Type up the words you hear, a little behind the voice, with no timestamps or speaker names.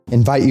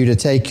invite you to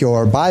take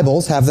your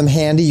Bibles, have them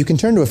handy. You can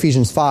turn to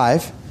Ephesians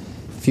 5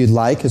 if you'd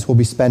like, as we'll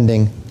be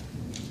spending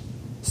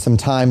some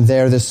time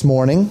there this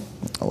morning.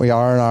 We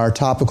are in our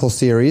topical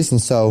series, and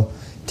so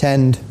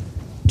tend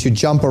to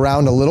jump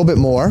around a little bit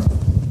more,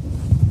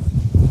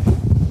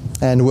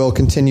 and we'll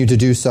continue to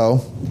do so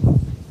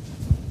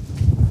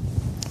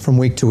from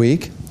week to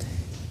week.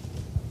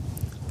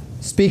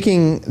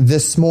 Speaking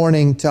this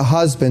morning to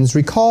husbands,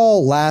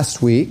 recall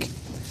last week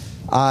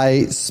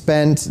I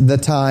spent the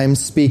time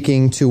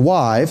speaking to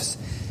wives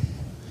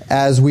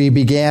as we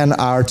began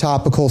our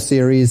topical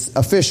series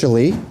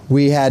officially.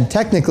 We had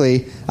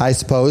technically, I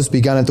suppose,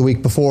 begun it the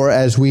week before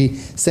as we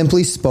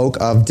simply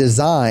spoke of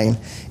design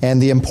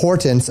and the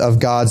importance of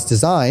God's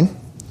design.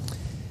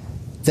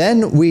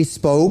 Then we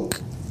spoke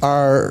in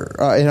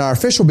our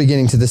official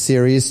beginning to the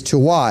series to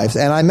wives.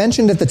 And I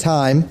mentioned at the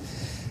time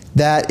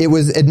that it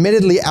was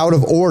admittedly out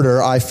of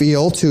order, I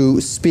feel, to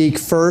speak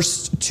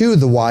first to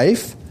the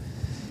wife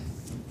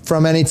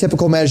from any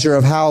typical measure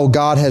of how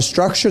God has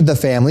structured the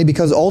family,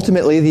 because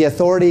ultimately the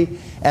authority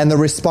and the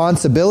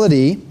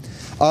responsibility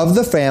of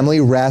the family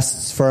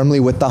rests firmly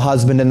with the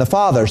husband and the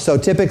father. So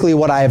typically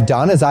what I have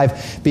done is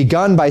I've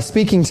begun by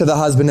speaking to the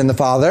husband and the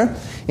father,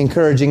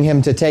 encouraging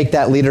him to take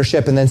that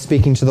leadership, and then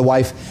speaking to the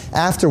wife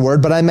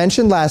afterward. But I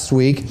mentioned last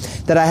week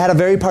that I had a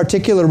very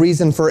particular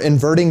reason for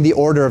inverting the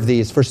order of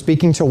these, for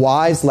speaking to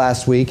wives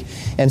last week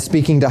and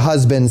speaking to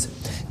husbands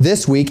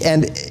this week.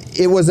 And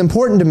it was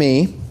important to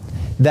me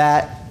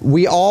that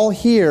we all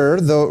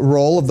hear the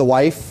role of the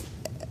wife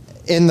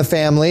in the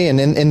family and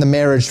in the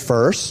marriage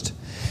first,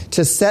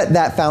 to set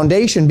that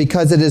foundation,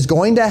 because it is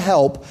going to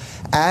help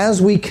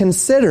as we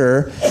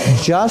consider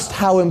just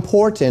how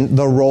important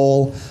the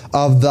role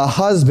of the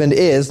husband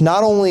is,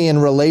 not only in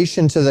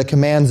relation to the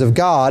commands of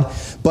God,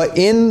 but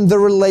in the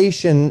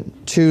relation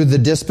to the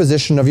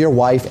disposition of your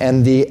wife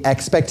and the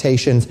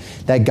expectations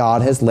that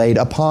God has laid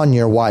upon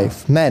your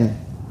wife. Men,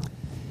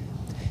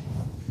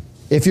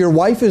 if your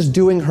wife is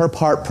doing her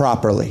part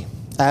properly,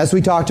 as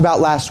we talked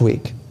about last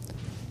week,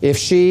 if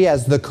she,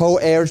 as the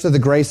co-heir to the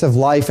grace of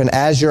life and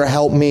as your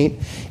helpmeet,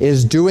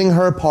 is doing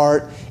her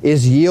part,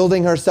 is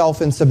yielding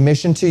herself in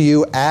submission to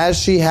you as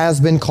she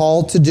has been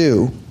called to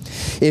do,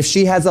 if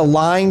she has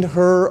aligned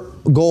her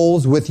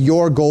goals with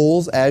your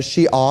goals as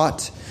she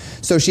ought,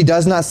 so she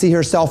does not see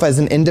herself as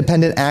an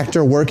independent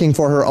actor working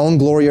for her own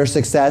glory or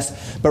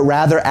success, but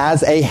rather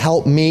as a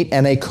helpmeet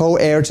and a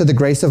co-heir to the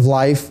grace of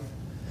life,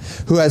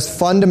 who has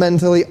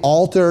fundamentally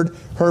altered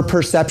her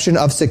perception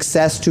of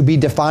success to be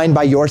defined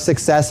by your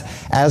success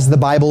as the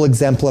Bible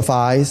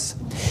exemplifies.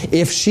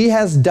 If she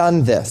has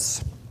done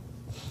this,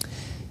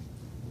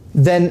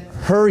 then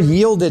her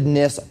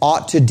yieldedness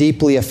ought to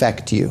deeply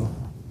affect you.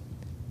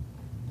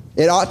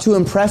 It ought to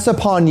impress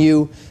upon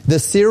you the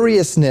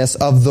seriousness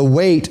of the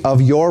weight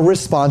of your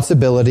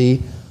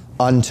responsibility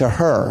unto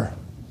her.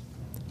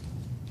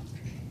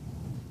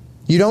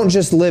 You don't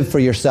just live for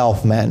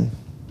yourself, men.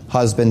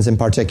 Husbands in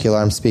particular,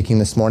 I'm speaking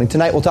this morning.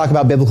 Tonight we'll talk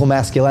about biblical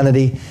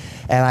masculinity,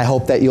 and I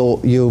hope that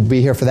you'll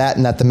be here for that,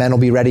 and that the men will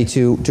be ready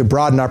to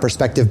broaden our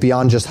perspective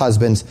beyond just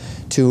husbands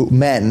to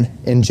men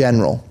in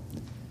general.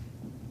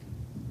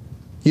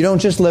 You don't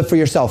just live for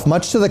yourself.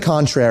 Much to the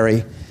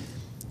contrary,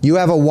 you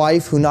have a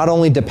wife who not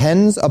only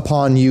depends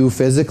upon you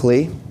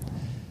physically,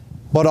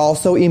 but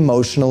also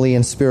emotionally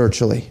and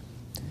spiritually.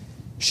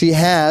 She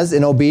has,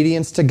 in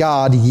obedience to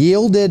God,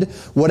 yielded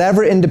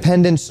whatever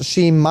independence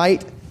she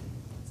might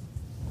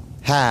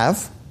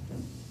have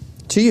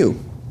to you,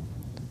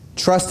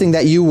 trusting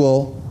that you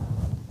will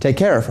take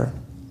care of her.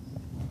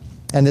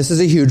 And this is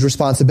a huge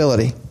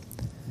responsibility.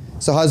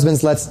 So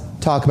husbands, let's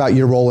talk about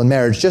your role in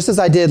marriage. Just as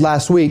I did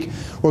last week,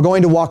 we're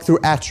going to walk through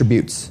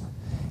attributes.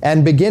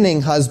 And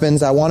beginning,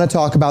 husbands, I want to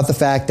talk about the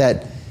fact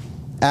that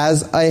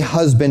as a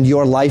husband,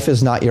 your life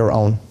is not your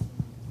own.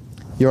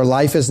 Your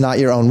life is not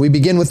your own. We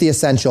begin with the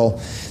essential.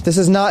 This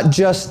is not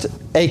just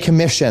a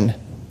commission.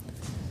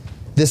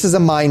 This is a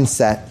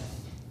mindset.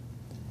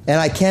 And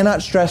I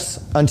cannot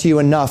stress unto you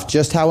enough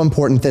just how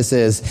important this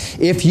is.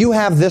 If you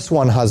have this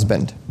one,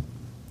 husband,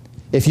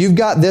 if you've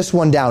got this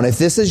one down, if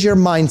this is your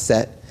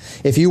mindset,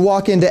 if you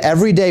walk into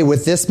every day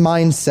with this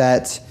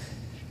mindset,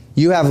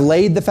 you have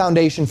laid the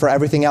foundation for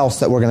everything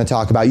else that we're going to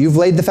talk about. You've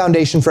laid the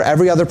foundation for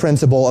every other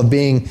principle of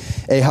being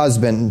a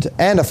husband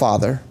and a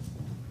father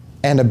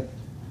and a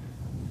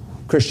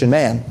Christian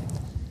man.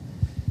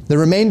 The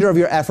remainder of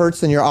your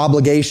efforts and your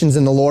obligations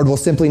in the Lord will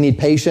simply need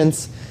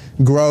patience,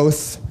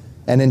 growth,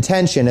 and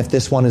intention if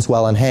this one is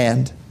well in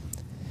hand.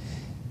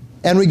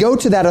 And we go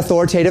to that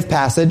authoritative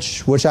passage,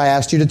 which I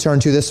asked you to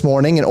turn to this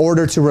morning, in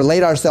order to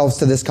relate ourselves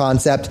to this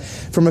concept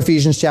from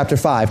Ephesians chapter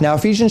 5. Now,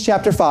 Ephesians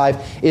chapter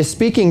 5 is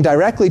speaking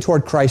directly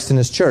toward Christ and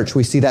His church.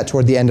 We see that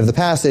toward the end of the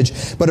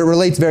passage, but it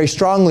relates very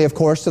strongly, of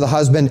course, to the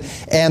husband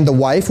and the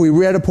wife. We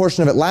read a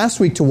portion of it last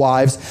week to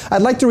wives.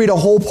 I'd like to read a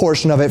whole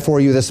portion of it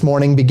for you this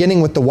morning, beginning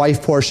with the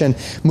wife portion,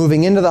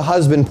 moving into the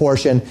husband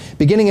portion.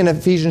 Beginning in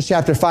Ephesians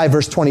chapter 5,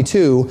 verse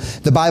 22,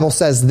 the Bible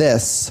says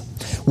this: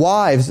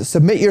 Wives,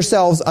 submit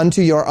yourselves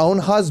unto your own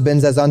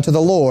husbands as unto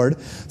the Lord,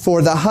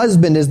 for the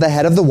husband is the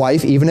head of the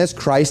wife, even as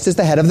Christ is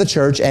the head of the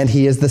church, and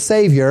he is the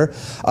Savior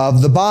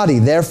of the body.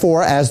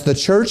 Therefore, as the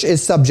church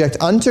is subject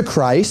unto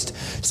Christ,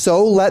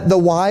 so let the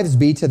wives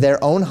be to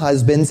their own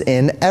husbands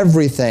in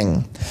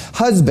everything.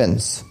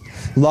 Husbands,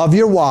 love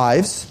your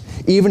wives,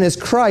 even as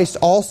Christ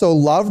also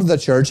loved the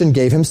church and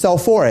gave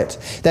himself for it,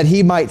 that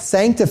he might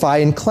sanctify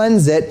and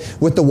cleanse it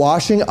with the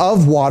washing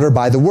of water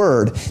by the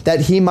word, that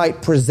he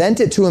might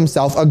present it to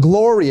himself a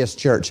glorious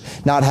church,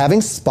 not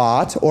having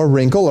spot or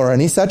wrinkle or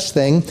any such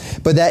thing,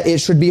 but that it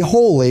should be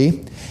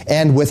holy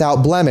and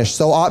without blemish.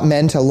 So ought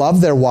men to love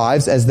their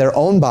wives as their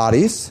own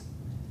bodies.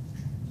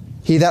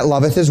 He that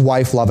loveth his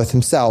wife loveth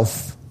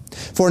himself.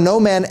 For no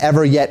man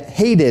ever yet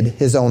hated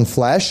his own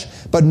flesh,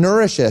 but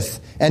nourisheth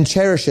and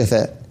cherisheth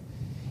it,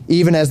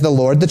 even as the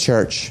Lord the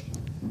church.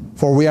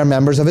 For we are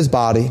members of his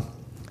body,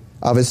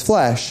 of his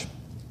flesh,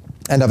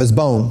 and of his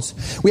bones.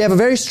 We have a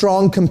very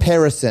strong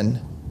comparison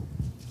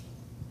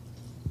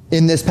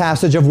in this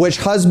passage of which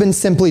husbands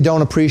simply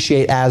don't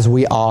appreciate as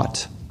we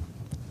ought.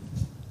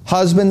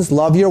 Husbands,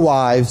 love your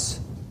wives,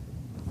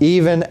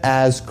 even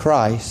as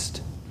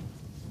Christ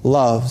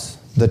loves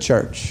the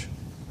church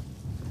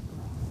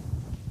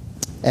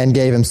and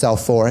gave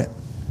himself for it.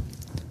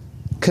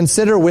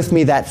 Consider with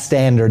me that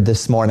standard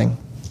this morning.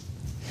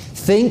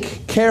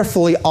 Think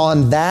carefully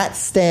on that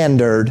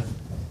standard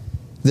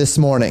this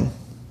morning.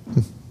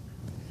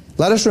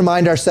 Let us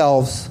remind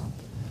ourselves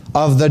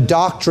of the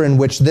doctrine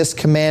which this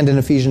command in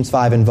Ephesians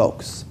 5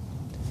 invokes.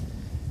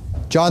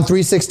 John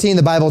 3:16,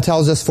 the Bible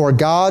tells us, "For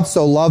God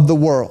so loved the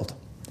world,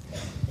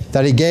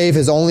 that he gave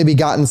his only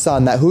begotten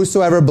Son, that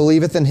whosoever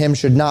believeth in him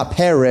should not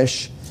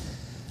perish,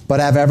 but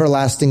have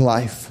everlasting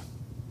life."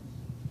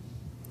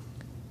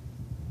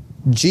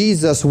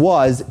 Jesus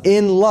was,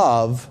 in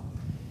love,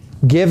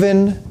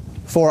 given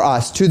for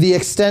us, to the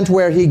extent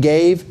where he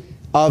gave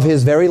of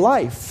his very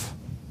life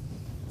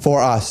for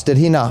us, did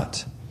he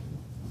not?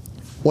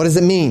 What does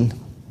it mean?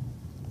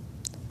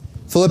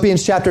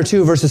 Philippians chapter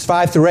 2, verses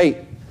 5 through 8,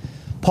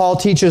 Paul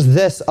teaches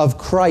this of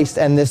Christ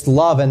and this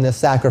love and this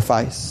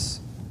sacrifice.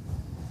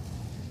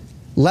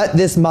 "Let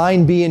this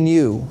mind be in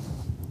you,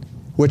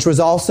 which was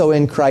also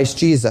in Christ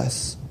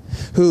Jesus,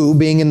 who,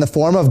 being in the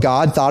form of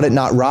God, thought it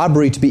not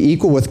robbery to be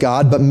equal with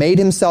God, but made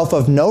himself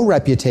of no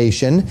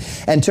reputation,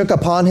 and took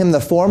upon him the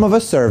form of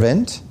a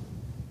servant,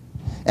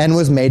 and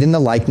was made in the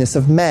likeness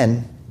of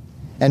men.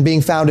 And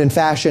being found in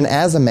fashion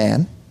as a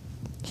man,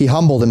 he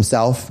humbled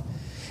himself,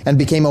 and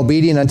became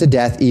obedient unto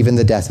death, even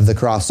the death of the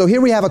cross." So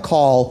here we have a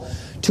call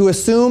to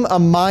assume a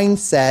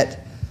mindset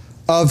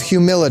of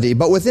humility.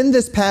 But within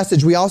this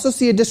passage, we also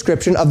see a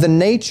description of the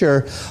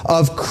nature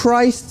of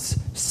Christ's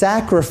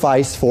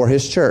sacrifice for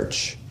his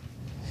church.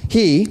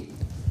 He,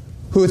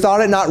 who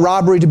thought it not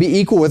robbery to be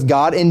equal with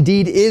God,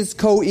 indeed is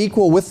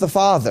co-equal with the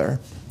Father,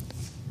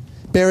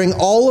 bearing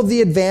all of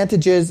the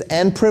advantages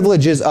and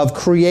privileges of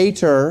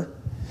creator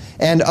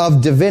and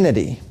of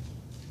divinity.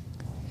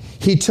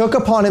 He took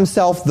upon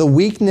himself the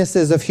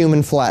weaknesses of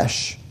human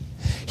flesh.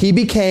 He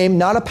became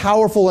not a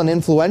powerful and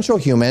influential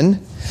human,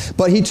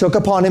 but he took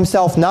upon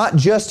himself not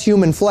just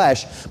human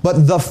flesh,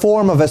 but the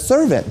form of a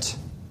servant,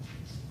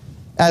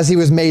 as he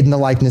was made in the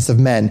likeness of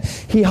men.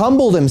 He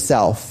humbled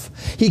himself.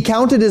 He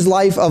counted his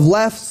life of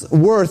less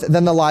worth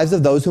than the lives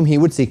of those whom he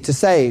would seek to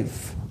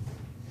save.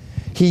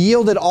 He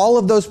yielded all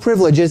of those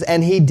privileges,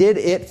 and he did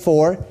it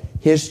for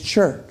his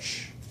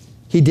church.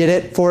 He did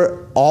it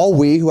for all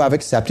we who have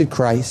accepted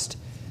Christ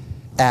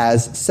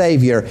as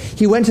Savior.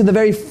 He went to the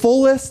very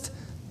fullest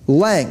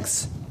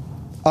lengths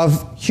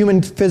of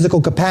human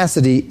physical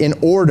capacity in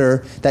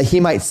order that he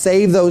might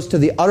save those to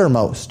the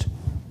uttermost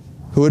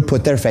who would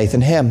put their faith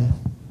in him.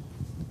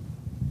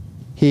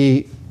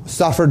 He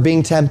suffered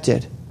being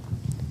tempted.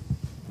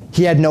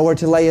 He had nowhere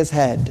to lay his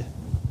head.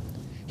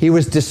 He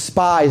was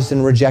despised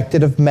and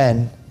rejected of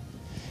men.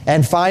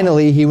 And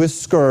finally, he was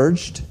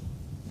scourged.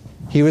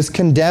 He was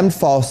condemned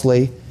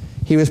falsely.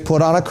 He was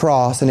put on a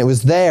cross, and it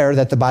was there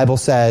that the Bible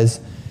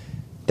says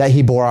that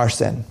he bore our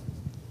sin.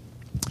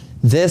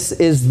 This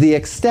is the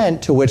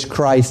extent to which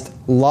Christ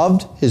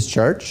loved his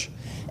church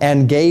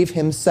and gave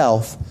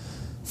himself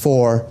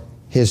for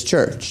his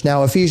church.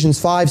 Now, Ephesians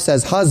 5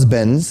 says,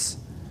 "Husbands,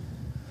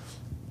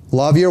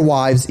 love your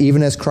wives,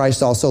 even as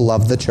Christ also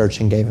loved the church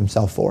and gave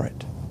himself for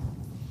it."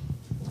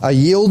 A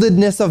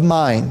yieldedness of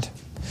mind,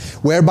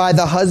 whereby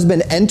the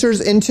husband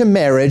enters into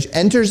marriage,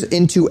 enters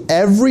into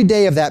every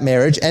day of that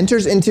marriage,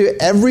 enters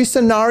into every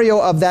scenario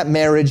of that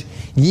marriage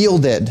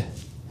yielded.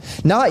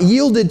 Not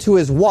yielded to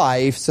his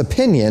wife's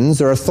opinions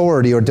or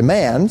authority or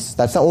demands.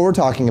 That's not what we're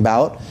talking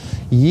about.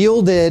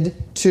 Yielded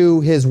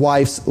to his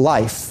wife's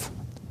life,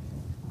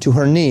 to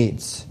her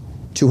needs,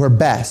 to her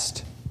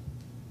best,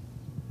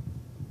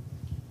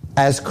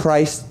 as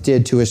Christ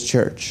did to his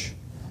church.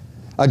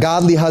 A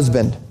godly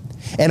husband,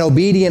 an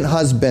obedient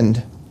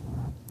husband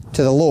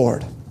to the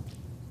Lord,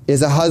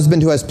 is a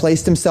husband who has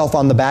placed himself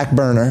on the back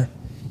burner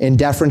in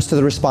deference to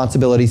the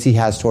responsibilities he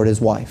has toward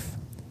his wife.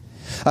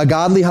 A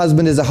godly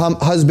husband is a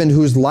husband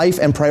whose life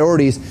and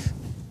priorities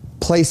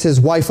place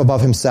his wife above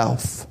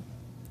himself.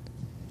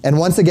 And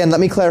once again, let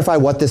me clarify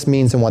what this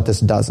means and what this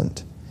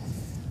doesn't.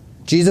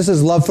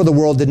 Jesus' love for the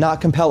world did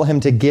not compel him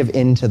to give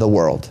in to the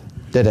world,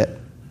 did it?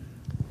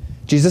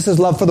 Jesus'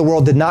 love for the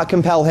world did not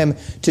compel him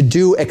to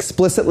do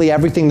explicitly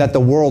everything that the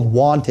world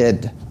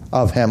wanted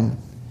of him.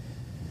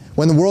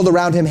 When the world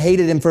around him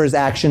hated him for his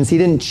actions, he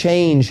didn't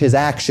change his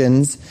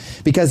actions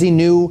because he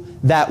knew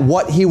that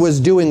what he was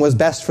doing was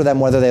best for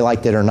them whether they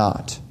liked it or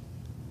not.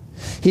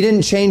 He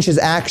didn't change his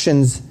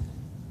actions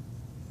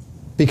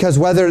because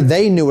whether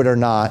they knew it or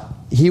not,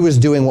 he was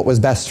doing what was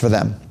best for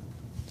them.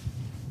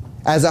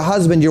 As a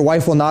husband, your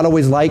wife will not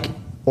always like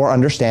or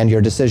understand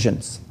your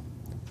decisions.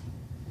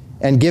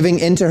 And giving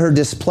into her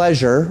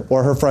displeasure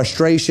or her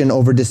frustration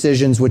over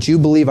decisions which you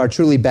believe are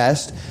truly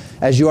best,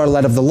 as you are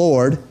led of the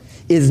Lord,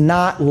 is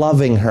not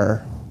loving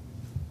her.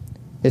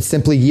 It's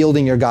simply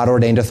yielding your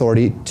God-ordained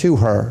authority to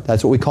her.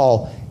 That's what we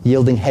call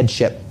yielding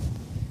headship.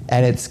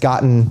 And it's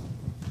gotten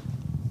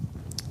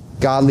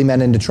godly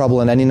men into trouble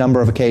on any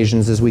number of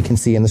occasions, as we can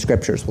see in the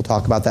Scriptures. We'll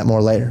talk about that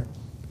more later.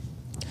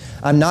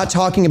 I'm not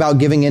talking about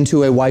giving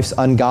into a wife's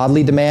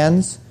ungodly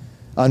demands,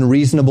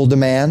 unreasonable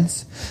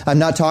demands. I'm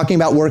not talking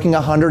about working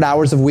 100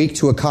 hours a week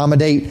to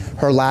accommodate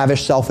her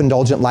lavish,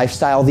 self-indulgent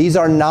lifestyle. These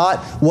are not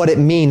what it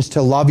means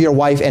to love your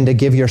wife and to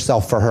give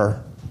yourself for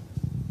her.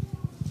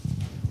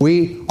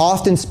 We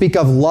often speak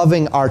of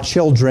loving our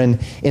children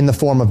in the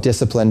form of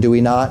discipline, do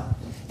we not?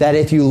 That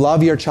if you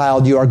love your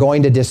child, you are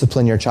going to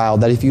discipline your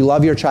child. That if you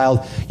love your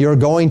child, you're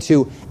going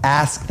to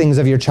ask things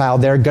of your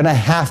child. They're going to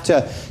have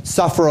to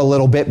suffer a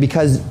little bit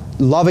because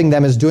loving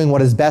them is doing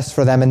what is best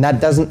for them. And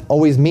that doesn't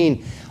always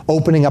mean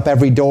opening up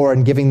every door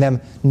and giving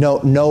them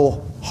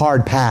no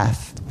hard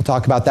path. We'll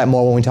talk about that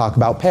more when we talk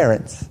about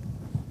parents.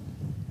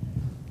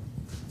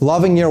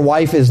 Loving your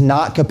wife is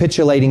not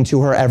capitulating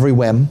to her every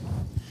whim.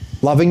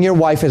 Loving your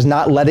wife is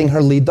not letting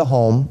her lead the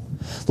home.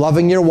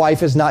 Loving your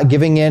wife is not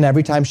giving in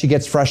every time she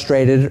gets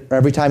frustrated or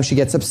every time she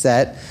gets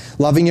upset.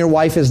 Loving your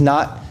wife is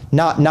not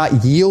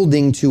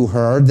yielding to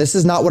her. This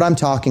is not what I'm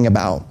talking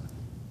about.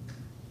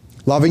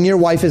 Loving your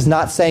wife is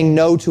not saying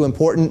no to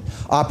important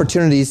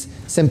opportunities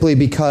simply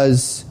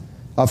because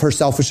of her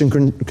selfish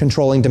and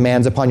controlling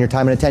demands upon your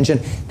time and attention.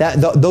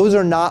 Those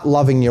are not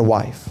loving your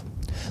wife.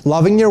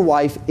 Loving your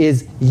wife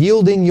is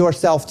yielding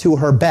yourself to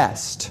her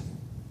best,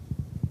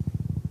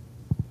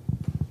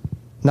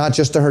 not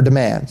just to her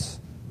demands.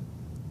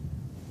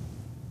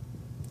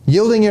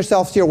 Yielding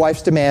yourself to your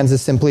wife's demands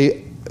is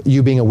simply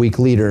you being a weak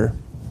leader.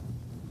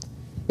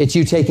 It's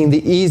you taking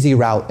the easy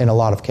route in a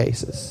lot of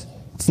cases.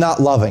 It's not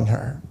loving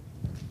her.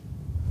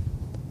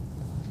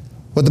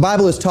 What the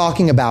Bible is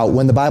talking about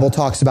when the Bible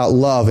talks about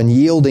love and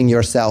yielding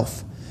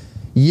yourself,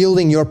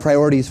 yielding your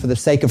priorities for the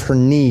sake of her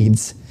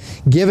needs,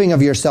 giving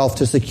of yourself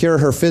to secure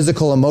her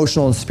physical,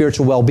 emotional, and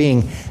spiritual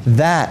well-being,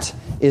 that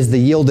is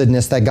the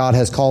yieldedness that God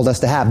has called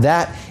us to have.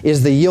 That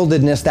is the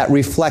yieldedness that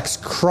reflects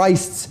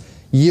Christ's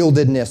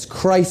yieldedness,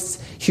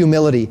 Christ's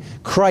humility,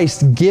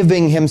 Christ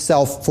giving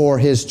himself for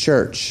his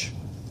church.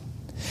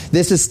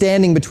 This is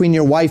standing between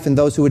your wife and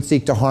those who would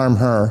seek to harm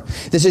her.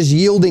 This is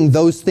yielding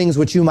those things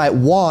which you might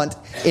want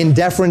in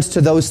deference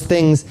to those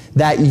things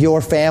that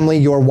your family,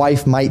 your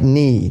wife might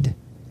need.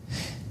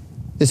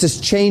 This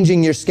is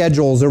changing your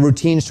schedules or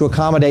routines to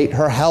accommodate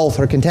her health,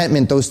 her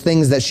contentment, those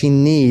things that she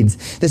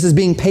needs. This is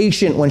being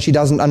patient when she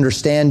doesn't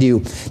understand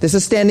you. This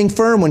is standing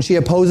firm when she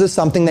opposes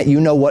something that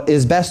you know what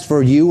is best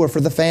for you or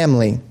for the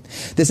family.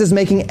 This is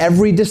making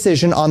every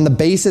decision on the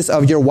basis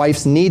of your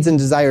wife's needs and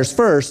desires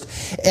first,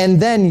 and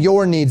then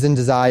your needs and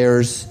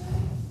desires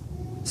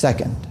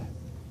second.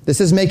 This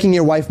is making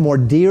your wife more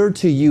dear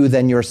to you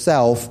than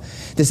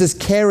yourself. This is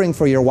caring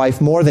for your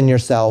wife more than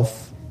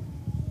yourself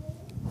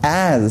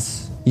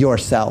as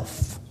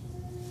yourself.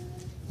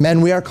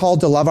 Men, we are called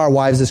to love our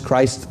wives as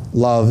Christ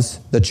loves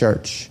the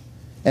church.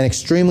 An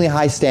extremely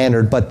high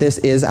standard, but this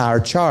is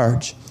our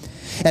charge.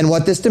 And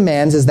what this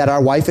demands is that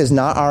our wife is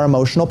not our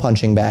emotional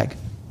punching bag.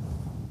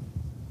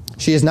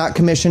 She is not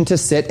commissioned to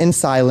sit in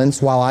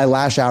silence while I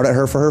lash out at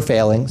her for her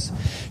failings.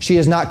 She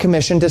is not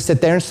commissioned to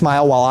sit there and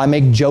smile while I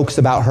make jokes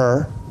about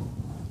her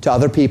to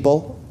other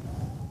people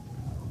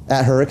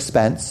at her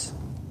expense,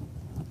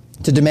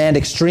 to demand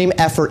extreme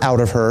effort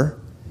out of her.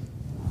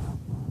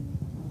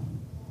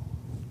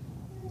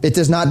 It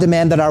does not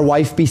demand that our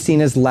wife be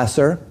seen as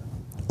lesser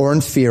or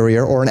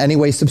inferior or in any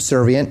way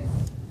subservient,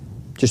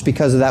 just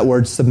because of that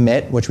word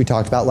submit, which we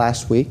talked about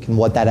last week and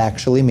what that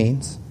actually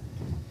means.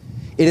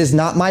 It is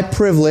not my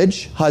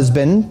privilege,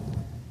 husband,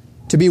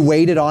 to be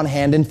waited on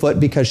hand and foot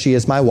because she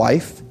is my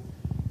wife.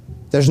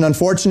 There's an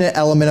unfortunate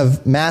element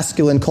of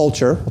masculine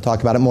culture, we'll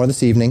talk about it more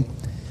this evening,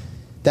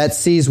 that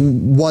sees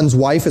one's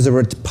wife as a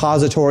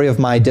repository of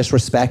my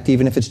disrespect,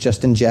 even if it's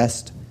just in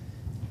jest.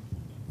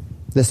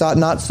 This ought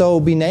not so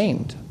be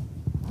named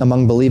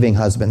among believing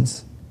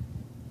husbands.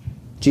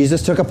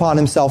 Jesus took upon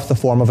himself the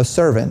form of a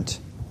servant.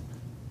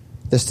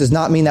 This does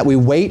not mean that we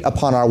wait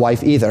upon our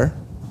wife either.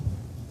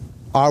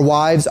 Our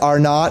wives are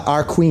not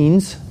our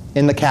queens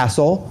in the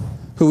castle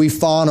who we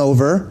fawn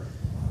over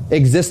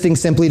existing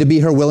simply to be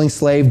her willing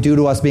slave due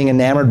to us being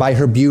enamored by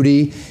her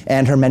beauty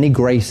and her many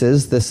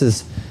graces. This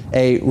is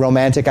a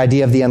romantic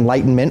idea of the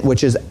Enlightenment,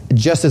 which is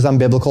just as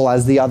unbiblical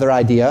as the other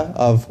idea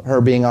of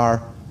her being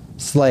our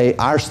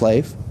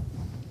slave.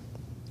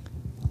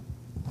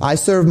 I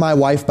serve my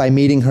wife by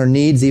meeting her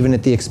needs, even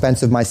at the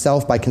expense of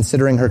myself, by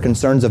considering her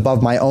concerns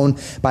above my own,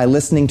 by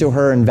listening to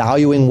her and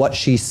valuing what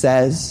she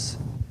says.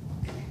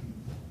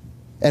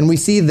 And we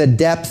see the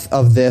depth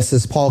of this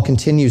as Paul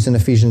continues in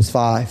Ephesians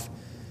 5.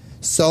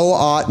 So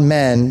ought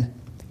men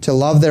to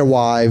love their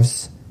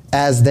wives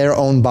as their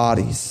own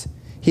bodies.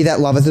 He that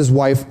loveth his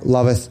wife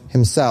loveth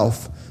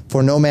himself.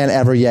 For no man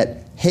ever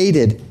yet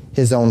hated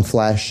his own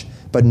flesh,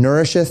 but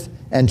nourisheth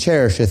and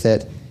cherisheth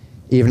it,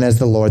 even as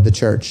the Lord the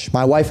church.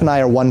 My wife and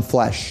I are one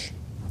flesh.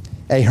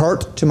 A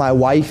hurt to my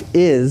wife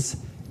is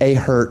a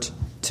hurt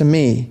to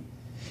me.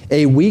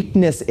 A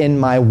weakness in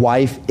my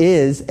wife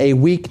is a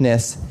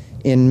weakness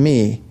in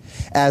me.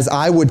 As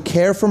I would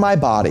care for my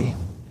body,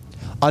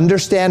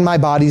 understand my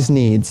body's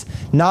needs,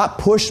 not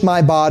push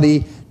my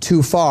body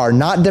too far,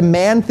 not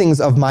demand things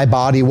of my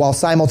body while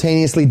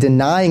simultaneously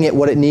denying it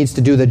what it needs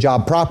to do the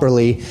job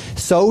properly,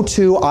 so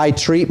too I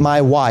treat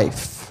my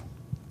wife.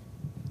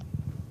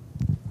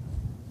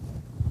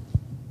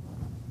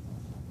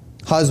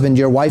 Husband,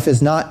 your wife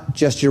is not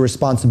just your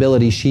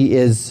responsibility, she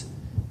is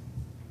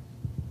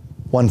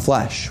one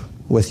flesh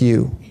with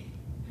you.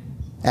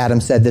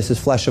 Adam said, "This is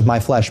flesh of my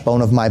flesh,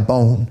 bone of my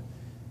bone."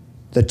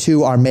 The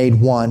two are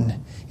made one.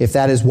 If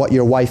that is what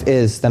your wife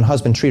is, then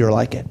husband, treat her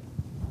like it.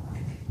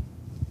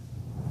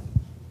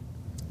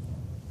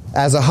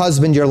 As a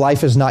husband, your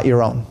life is not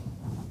your own.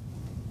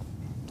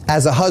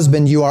 As a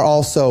husband, you are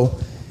also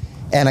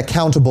an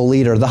accountable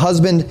leader. The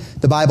husband,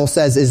 the Bible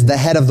says, is the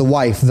head of the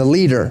wife, the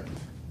leader.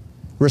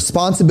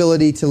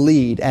 Responsibility to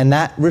lead, and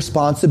that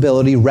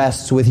responsibility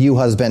rests with you,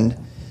 husband.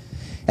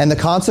 And the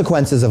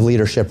consequences of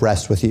leadership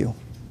rest with you.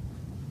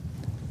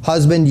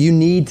 Husband, you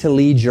need to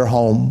lead your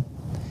home.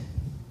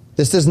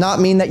 This does not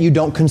mean that you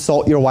don't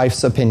consult your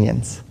wife's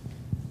opinions.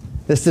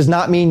 This does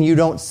not mean you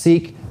don't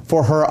seek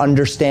for her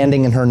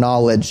understanding and her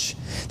knowledge.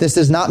 This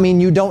does not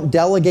mean you don't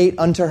delegate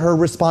unto her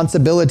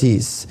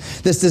responsibilities.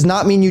 This does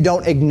not mean you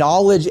don't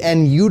acknowledge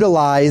and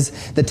utilize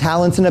the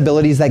talents and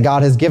abilities that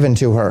God has given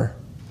to her.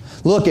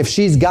 Look, if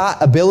she's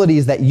got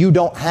abilities that you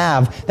don't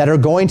have that are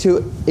going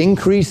to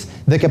increase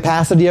the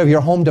capacity of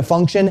your home to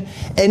function,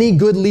 any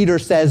good leader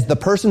says the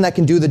person that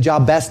can do the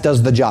job best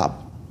does the job.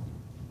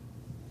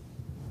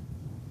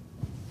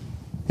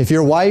 If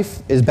your wife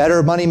is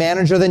better money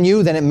manager than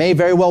you, then it may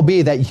very well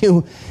be that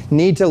you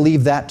need to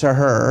leave that to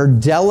her.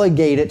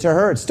 Delegate it to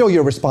her. It's still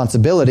your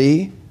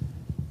responsibility,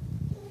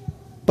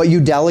 but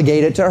you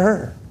delegate it to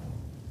her.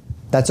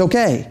 That's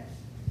okay.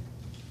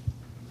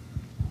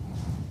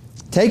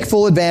 Take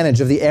full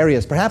advantage of the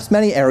areas, perhaps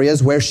many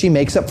areas, where she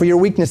makes up for your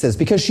weaknesses,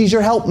 because she's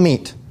your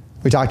helpmeet.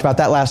 We talked about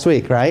that last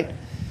week, right?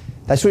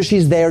 That's what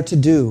she's there to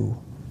do.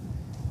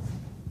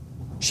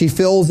 She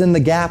fills in the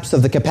gaps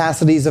of the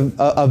capacities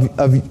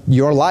of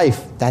your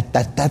life.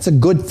 That's a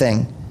good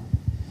thing.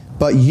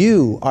 But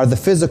you are the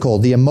physical,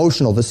 the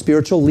emotional, the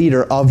spiritual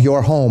leader of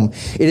your home.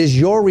 It is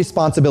your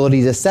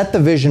responsibility to set the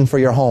vision for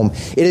your home.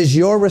 It is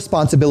your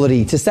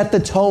responsibility to set the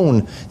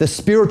tone, the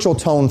spiritual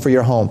tone for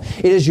your home.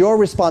 It is your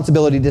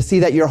responsibility to see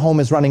that your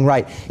home is running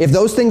right. If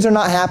those things are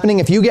not happening,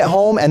 if you get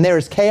home and there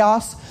is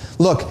chaos,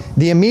 look,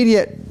 the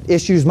immediate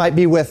issues might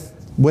be with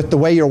the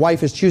way your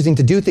wife is choosing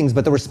to do things,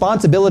 but the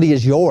responsibility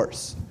is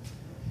yours.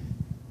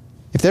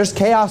 If there's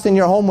chaos in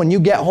your home when you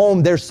get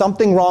home, there's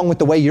something wrong with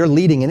the way you're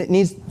leading,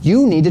 and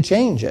you need to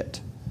change it.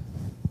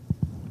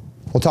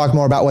 We'll talk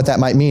more about what that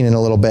might mean in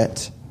a little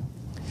bit.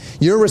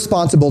 You're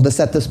responsible to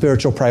set the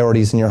spiritual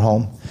priorities in your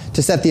home,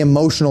 to set the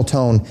emotional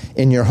tone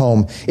in your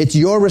home. It's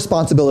your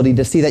responsibility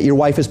to see that your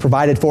wife is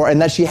provided for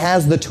and that she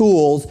has the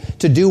tools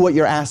to do what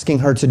you're asking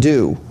her to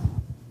do.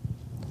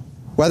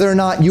 Whether or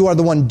not you are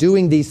the one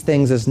doing these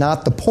things is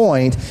not the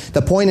point.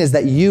 The point is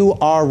that you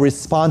are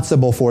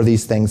responsible for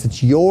these things.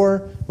 It's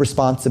your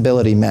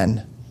responsibility,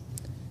 men.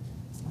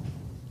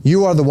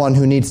 You are the one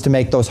who needs to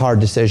make those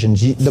hard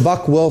decisions. The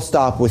buck will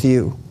stop with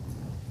you.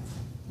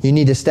 You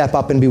need to step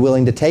up and be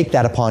willing to take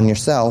that upon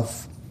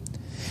yourself.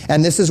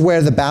 And this is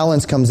where the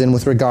balance comes in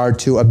with regard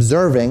to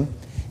observing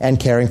and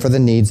caring for the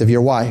needs of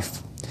your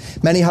wife.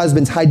 Many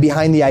husbands hide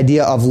behind the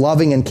idea of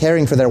loving and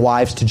caring for their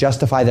wives to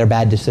justify their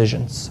bad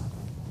decisions.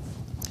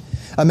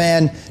 A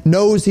man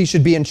knows he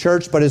should be in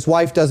church, but his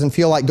wife doesn't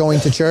feel like going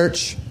to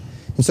church.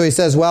 And so he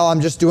says, well,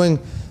 I'm just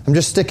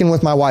sticking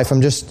with my wife.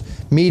 I'm just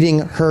meeting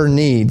her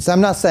needs.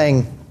 I'm not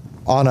saying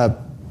on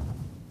a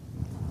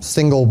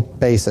single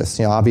basis.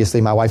 You know,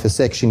 obviously my wife is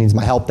sick. She needs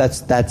my help.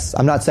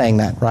 I'm not saying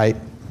that, right?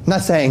 I'm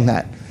not saying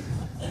that.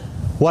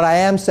 What I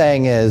am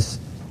saying is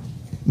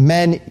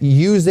men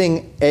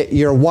using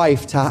your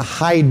wife to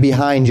hide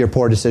behind your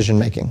poor decision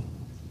making.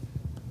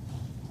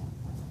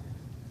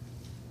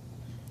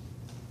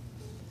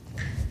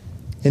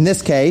 In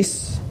this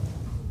case,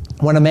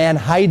 when a man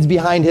hides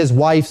behind his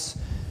wife's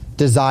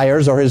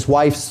desires or his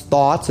wife's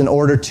thoughts in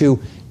order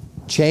to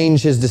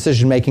change his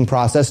decision-making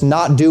process,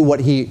 not do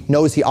what he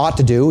knows he ought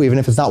to do, even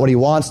if it's not what he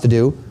wants to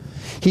do.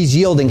 He's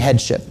yielding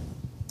headship.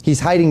 He's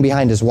hiding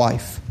behind his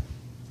wife.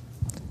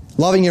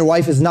 Loving your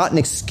wife is not an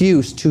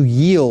excuse to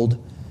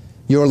yield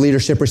your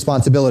leadership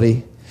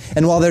responsibility.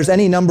 And while there's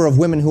any number of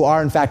women who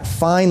are, in fact,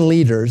 fine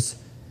leaders,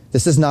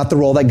 this is not the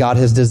role that God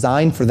has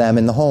designed for them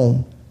in the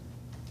home.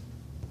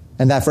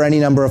 And that for any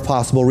number of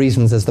possible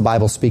reasons, as the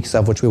Bible speaks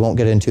of, which we won't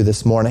get into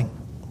this morning.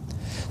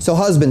 So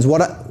husbands,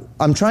 what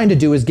I'm trying to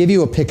do is give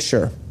you a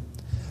picture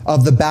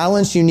of the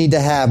balance you need to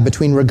have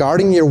between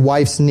regarding your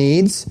wife's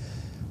needs,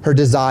 her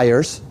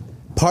desires,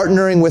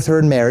 partnering with her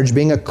in marriage,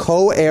 being a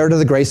co-heir to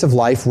the grace of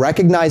life,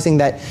 recognizing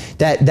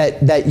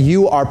that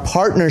you are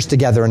partners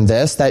together in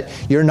this, that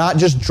you're not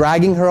just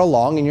dragging her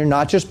along and you're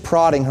not just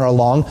prodding her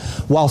along,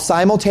 while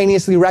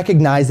simultaneously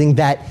recognizing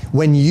that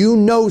when you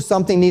know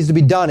something needs to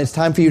be done, it's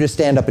time for you to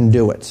stand up and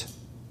do it.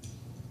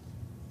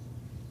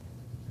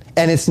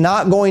 And it's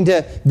not going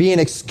to be an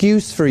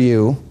excuse for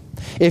you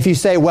if you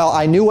say, well,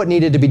 I knew what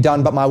needed to be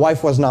done, but my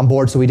wife wasn't on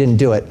board, so we didn't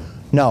do it.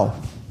 No,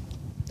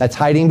 that's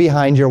hiding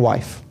behind your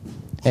wife.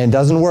 And it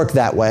doesn't work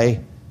that way.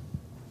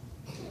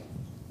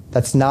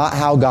 That's not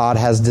how God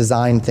has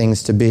designed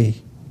things to be.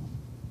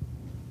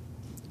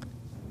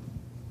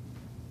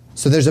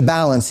 So there's a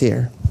balance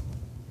here.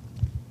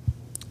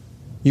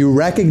 You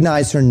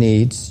recognize her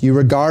needs. You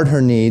regard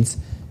her needs.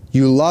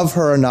 You love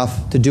her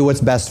enough to do what's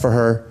best for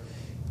her.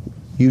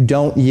 You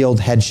don't yield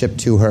headship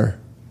to her.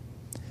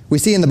 We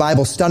see in the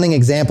Bible stunning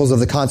examples of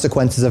the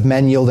consequences of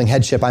men yielding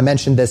headship. I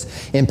mentioned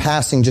this in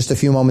passing just a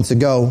few moments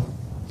ago.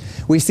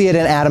 We see it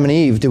in Adam and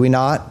Eve, do we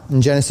not?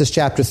 In Genesis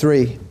chapter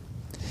 3.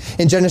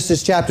 In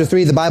Genesis chapter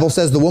 3, the Bible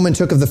says the woman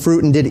took of the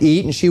fruit and did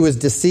eat, and she was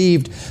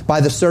deceived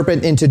by the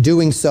serpent into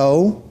doing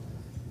so.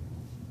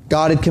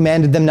 God had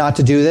commanded them not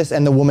to do this,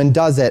 and the woman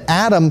does it.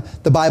 Adam,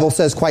 the Bible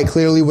says quite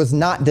clearly, was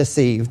not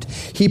deceived.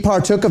 He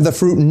partook of the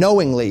fruit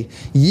knowingly,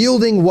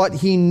 yielding what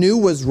he knew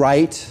was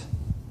right.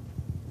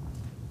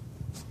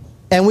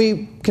 And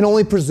we can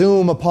only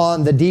presume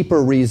upon the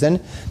deeper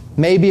reason.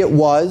 Maybe it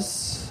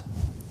was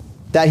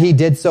that he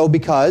did so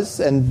because,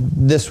 and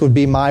this would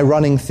be my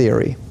running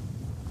theory,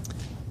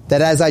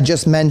 that as I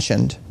just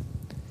mentioned,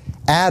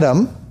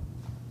 Adam,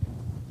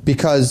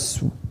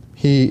 because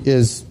he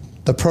is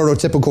the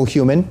prototypical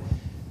human,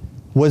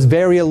 was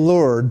very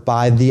allured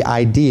by the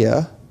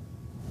idea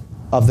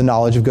of the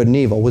knowledge of good and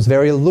evil, was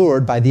very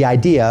allured by the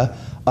idea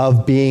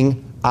of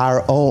being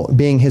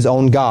his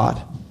own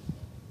God.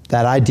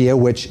 That idea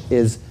which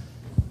is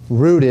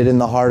rooted in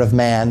the heart of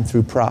man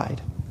through pride.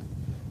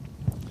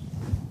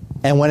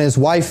 And when his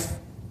wife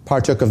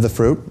partook of the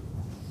fruit,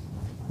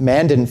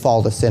 man didn't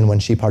fall to sin when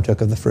she partook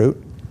of the fruit.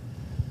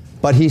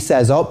 But he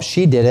says, oh,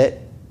 she did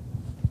it.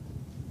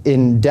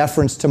 In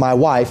deference to my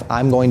wife,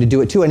 I'm going to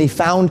do it too. And he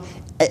found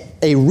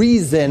a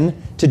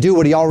reason to do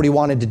what he already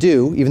wanted to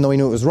do, even though he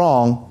knew it was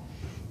wrong,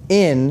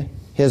 in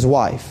his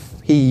wife.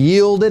 He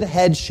yielded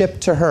headship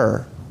to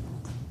her.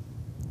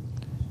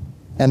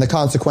 And the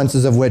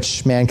consequences of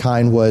which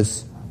mankind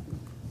was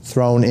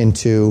thrown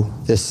into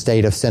this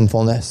state of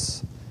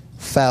sinfulness.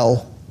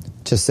 Fell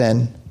to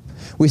sin.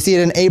 We see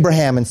it in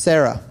Abraham and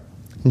Sarah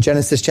in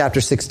Genesis chapter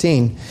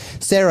 16.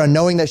 Sarah,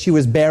 knowing that she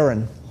was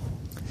barren,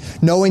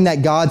 knowing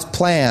that God's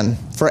plan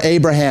for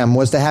Abraham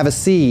was to have a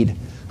seed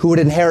who would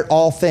inherit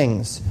all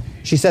things.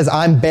 She says,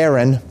 I'm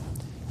barren.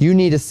 You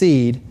need a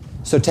seed.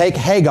 So take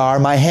Hagar,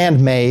 my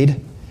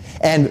handmaid,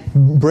 and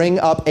bring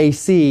up a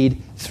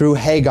seed through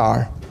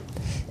Hagar.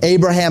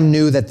 Abraham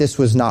knew that this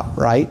was not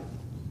right,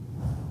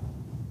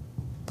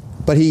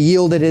 but he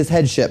yielded his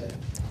headship.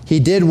 He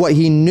did what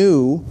he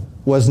knew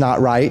was not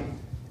right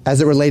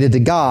as it related to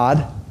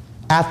God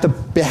at the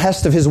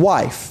behest of his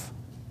wife.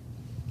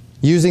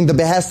 Using the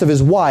behest of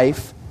his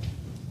wife,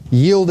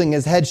 yielding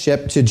his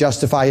headship to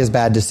justify his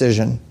bad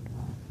decision.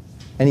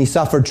 And he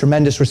suffered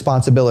tremendous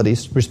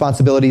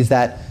responsibilities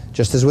that,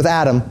 just as with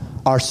Adam,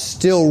 are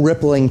still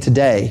rippling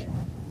today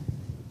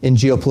in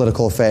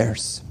geopolitical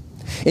affairs.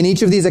 In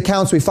each of these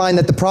accounts, we find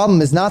that the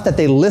problem is not that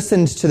they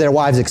listened to their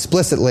wives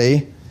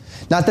explicitly,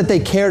 not that they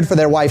cared for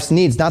their wife's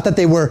needs, not that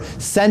they were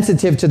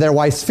sensitive to their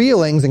wife's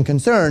feelings and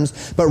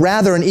concerns, but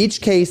rather in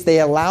each case they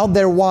allowed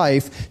their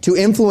wife to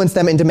influence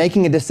them into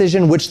making a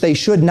decision which they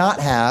should not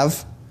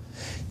have,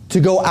 to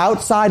go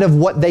outside of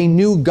what they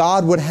knew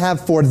God would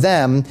have for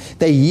them.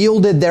 They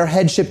yielded their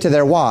headship to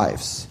their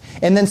wives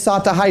and then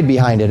sought to hide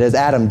behind it, as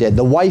Adam did.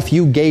 The wife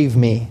you gave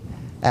me,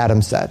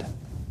 Adam said.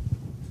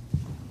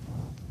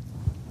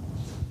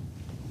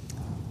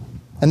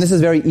 And this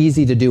is very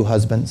easy to do,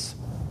 husbands.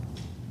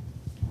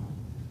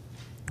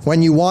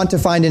 When you want to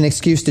find an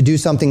excuse to do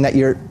something that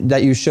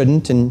you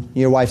shouldn't, and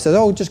your wife says,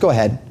 oh, just go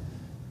ahead.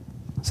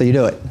 So you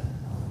do it.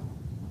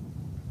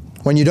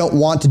 When you don't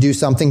want to do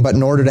something, but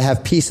in order to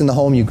have peace in the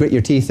home, you grit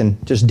your teeth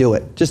and just do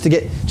it. Just to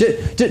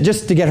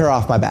get her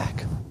off my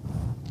back.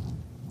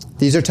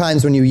 These are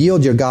times when you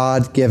yield your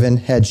God-given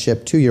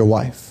headship to your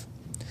wife.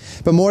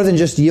 But more than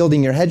just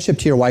yielding your headship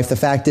to your wife, the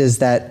fact is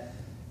that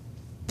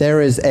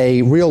there is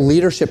a real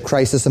leadership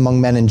crisis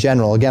among men in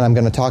general. Again, I'm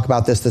going to talk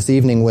about this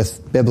evening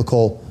with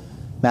biblical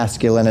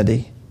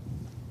masculinity.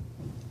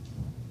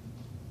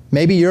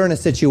 Maybe you're in a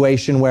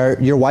situation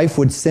where your wife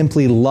would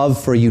simply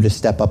love for you to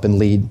step up and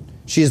lead.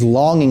 She's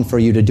longing for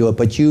you to do it,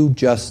 but you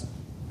just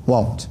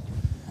won't.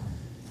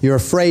 You're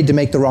afraid to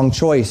make the wrong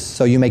choice,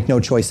 so you make no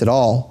choice at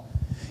all.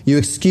 You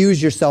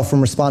excuse yourself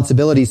from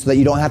responsibility so that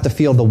you don't have to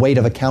feel the weight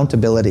of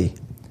accountability.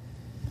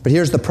 But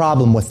here's the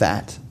problem with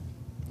that.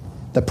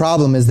 The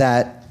problem is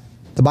that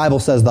the Bible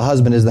says the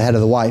husband is the head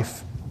of the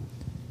wife.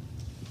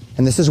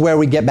 And this is where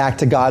we get back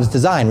to God's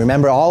design.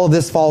 Remember, all of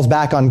this falls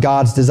back on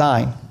God's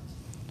design.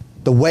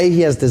 The way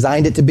He has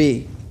designed it to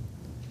be.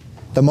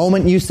 The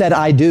moment you said,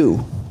 I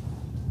do,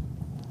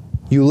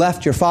 you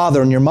left your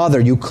father and your mother,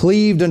 you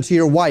cleaved unto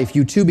your wife,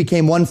 you two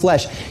became one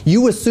flesh,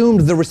 you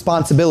assumed the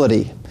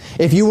responsibility.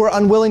 If you were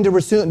unwilling to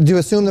assume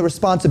the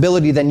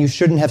responsibility, then you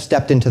shouldn't have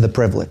stepped into the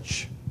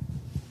privilege.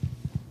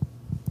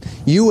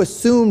 You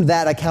assumed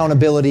that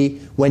accountability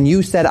when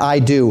you said, I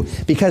do.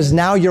 Because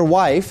now your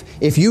wife,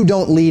 if you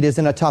don't lead, is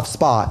in a tough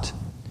spot.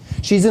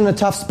 She's in a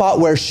tough spot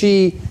where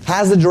she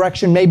has a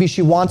direction maybe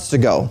she wants to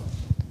go.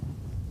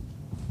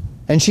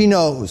 And she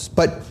knows,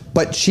 but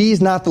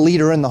she's not the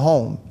leader in the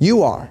home.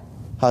 You are,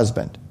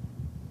 husband.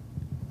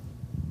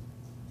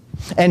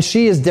 And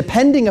she is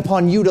depending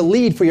upon you to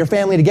lead for your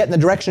family to get in the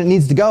direction it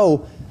needs to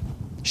go.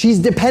 She's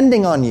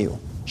depending on you.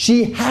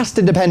 She has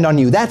to depend on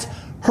you. That's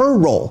her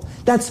role.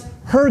 That's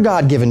her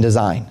God-given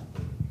design.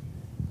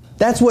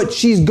 That's what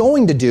she's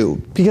going to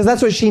do, because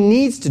that's what she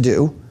needs to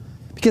do,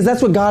 because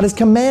that's what God has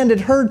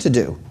commanded her to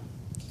do.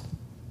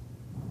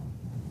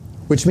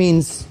 Which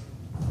means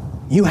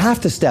you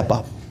have to step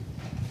up.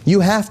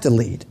 You have to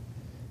lead.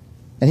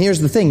 And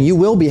here's the thing, you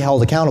will be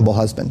held accountable,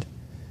 husband.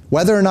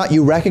 Whether or not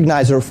you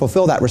recognize or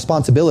fulfill that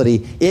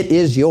responsibility, it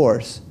is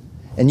yours.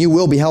 And you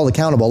will be held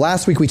accountable.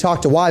 Last week we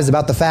talked to wives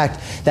about the fact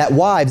that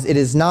wives, it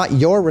is not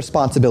your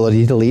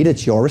responsibility to lead,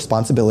 it's your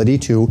responsibility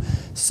to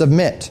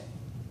submit.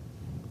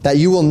 That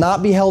you will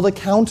not be held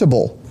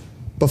accountable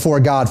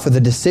before God for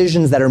the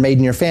decisions that are made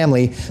in your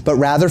family, but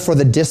rather for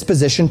the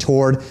disposition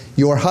toward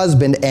your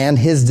husband and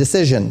his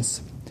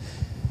decisions.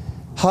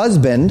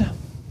 Husband,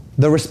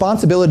 the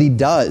responsibility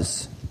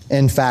does,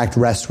 in fact,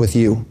 rest with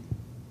you.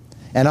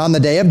 And on the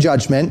day of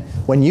judgment,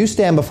 when you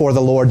stand before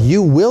the Lord,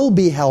 you will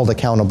be held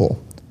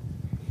accountable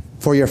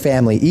for your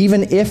family,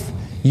 even if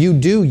you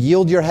do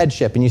yield your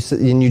headship and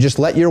you just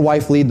let your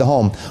wife lead the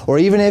home, or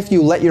even if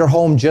you let your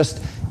home just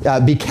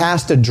be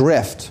cast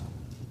adrift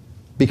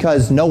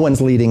because no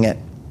one's leading it.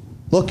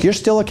 Look, you're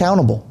still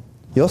accountable.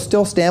 You'll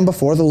still stand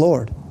before the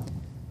Lord.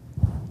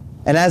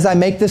 And as I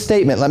make this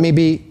statement, let me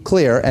be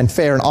clear and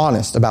fair and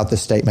honest about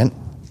this statement.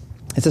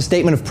 It's a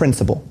statement of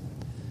principle.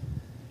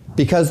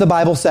 Because the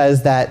Bible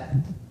says that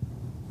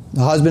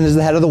the husband is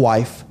the head of the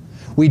wife,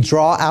 we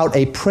draw out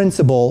a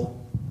principle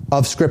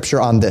of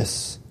Scripture on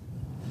this.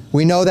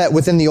 We know that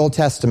within the Old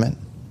Testament,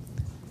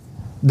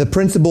 the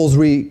principles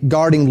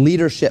regarding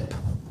leadership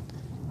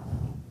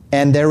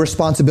and their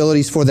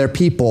responsibilities for their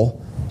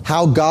people,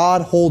 how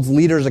God holds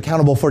leaders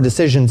accountable for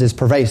decisions is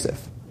pervasive.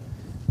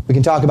 We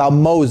can talk about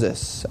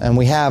Moses, and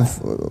we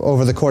have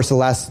over the course of the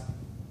last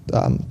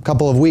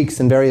couple of weeks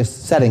in various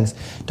settings,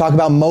 talk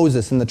about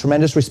Moses and the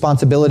tremendous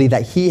responsibility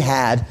that he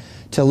had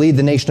to lead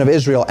the nation of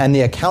Israel and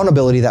the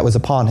accountability that was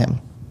upon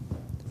him.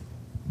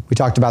 We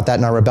talked about that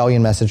in our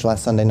rebellion message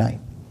last Sunday night.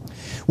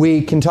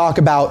 We can talk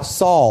about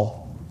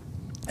Saul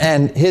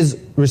and his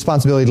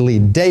responsibility to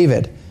lead,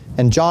 David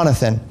and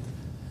Jonathan.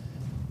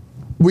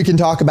 We can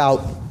talk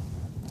about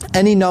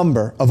any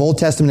number of Old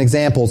Testament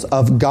examples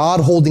of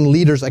God holding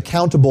leaders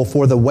accountable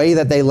for the way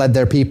that they led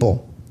their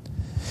people.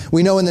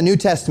 We know in the New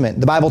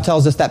Testament, the Bible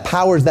tells us that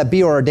powers that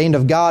be are ordained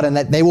of God and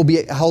that they will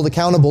be held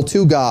accountable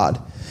to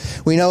God.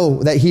 We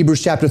know that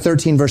Hebrews chapter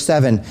 13, verse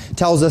 7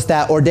 tells us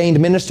that ordained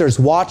ministers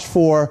watch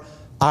for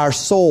our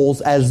souls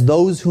as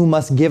those who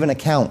must give an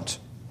account.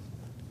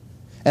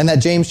 And that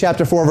James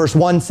chapter 4, verse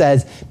 1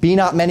 says, be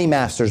not many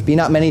masters, be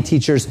not many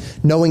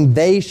teachers, knowing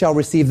they shall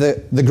receive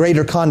the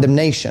greater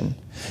condemnation.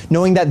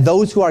 Knowing that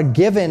those who are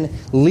given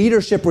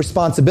leadership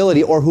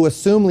responsibility or who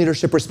assume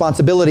leadership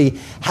responsibility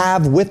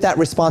have with that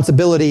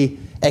responsibility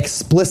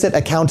explicit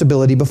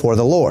accountability before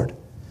the Lord.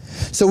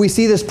 So we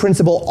see this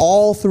principle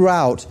all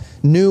throughout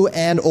New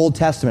and Old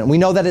Testament. We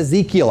know that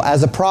Ezekiel,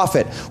 as a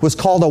prophet, was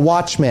called a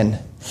watchman.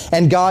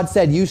 And God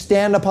said, you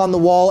stand upon the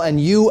wall and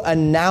you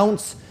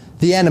announce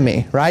the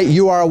enemy, right?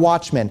 You are a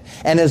watchman.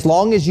 And as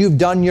long as you've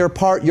done your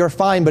part, you're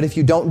fine. But if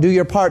you don't do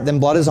your part, then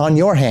blood is on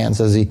your hands,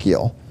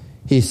 Ezekiel,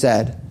 he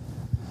said.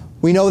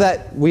 We know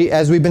that,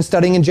 as we've been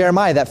studying in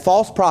Jeremiah, that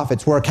false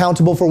prophets were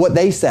accountable for what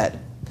they said.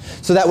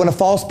 So that when a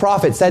false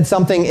prophet said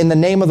something in the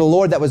name of the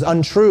Lord that was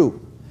untrue,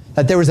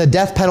 that there was a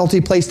death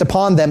penalty placed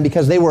upon them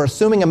because they were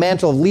assuming a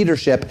mantle of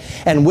leadership,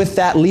 and with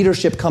that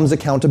leadership comes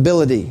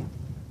accountability.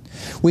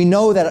 We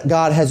know that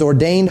God has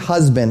ordained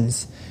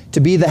husbands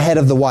to be the head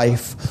of the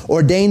wife,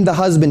 ordained the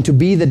husband to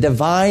be the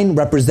divine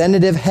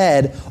representative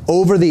head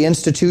over the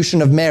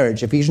institution of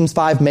marriage. Ephesians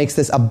 5 makes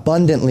this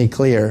abundantly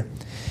clear.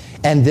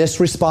 And this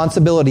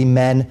responsibility,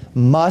 men,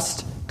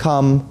 must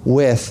come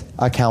with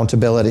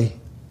accountability.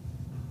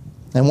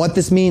 And what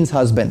this means,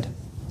 husband,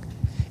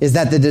 is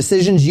that the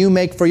decisions you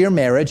make for your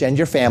marriage and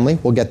your family,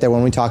 we'll get there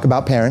when we talk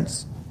about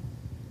parents,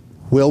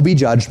 will be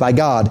judged by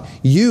God.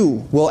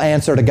 You will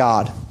answer to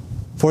God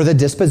for the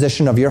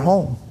disposition of your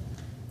home.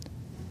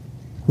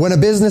 When a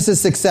business is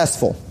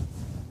successful,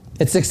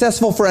 it's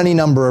successful for any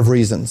number of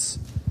reasons.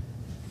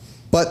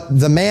 But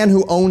the man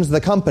who owns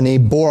the company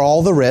bore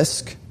all the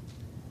risk,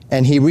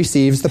 and he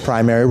receives the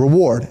primary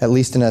reward, at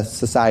least in a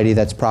society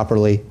that's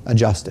properly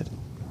adjusted.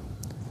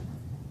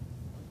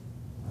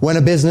 When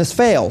a business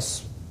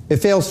fails, it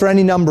fails for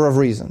any number of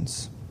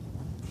reasons.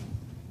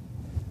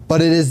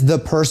 But it is the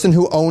person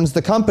who owns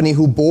the company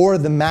who bore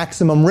the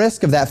maximum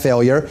risk of that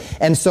failure,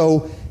 and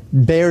so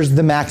bears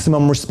the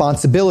maximum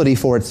responsibility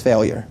for its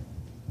failure.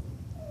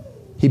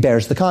 He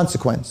bears the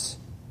consequence.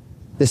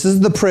 This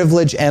is the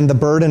privilege and the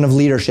burden of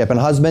leadership. And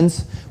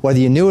husbands, whether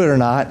you knew it or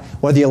not,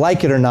 whether you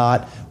like it or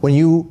not, when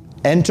you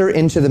enter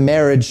into the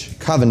marriage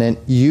covenant,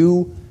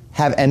 you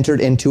have entered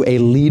into a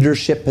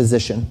leadership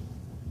position.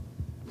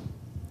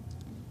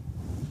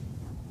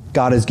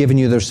 God has given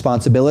you the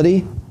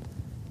responsibility.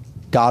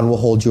 God will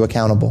hold you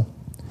accountable.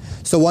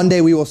 So one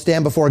day we will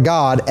stand before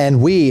God,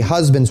 and we,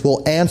 husbands,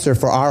 will answer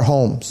for our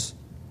homes.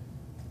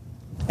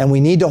 And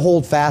we need to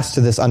hold fast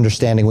to this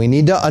understanding. We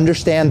need to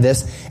understand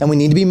this, and we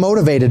need to be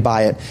motivated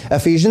by it.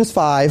 Ephesians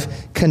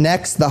 5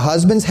 connects the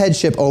husband's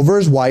headship over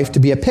his wife to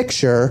be a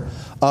picture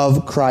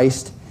of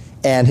Christ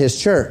and his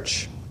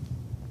church.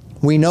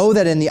 We know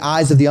that in the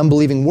eyes of the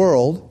unbelieving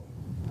world,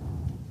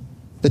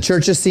 the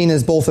church is seen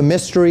as both a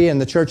mystery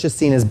and the church is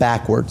seen as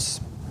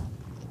backwards.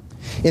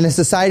 In a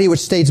society which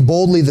states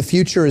boldly the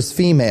future is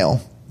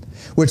female,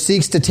 which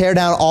seeks to tear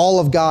down all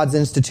of God's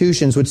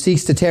institutions, which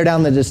seeks to tear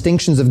down the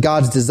distinctions of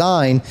God's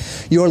design,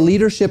 your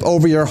leadership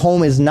over your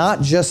home is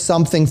not just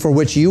something for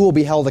which you will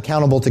be held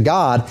accountable to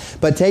God,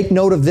 but take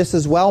note of this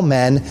as well,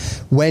 men.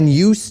 When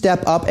you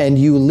step up and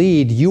you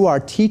lead, you are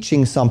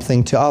teaching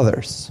something to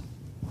others.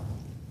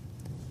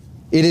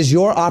 It is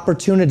your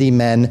opportunity,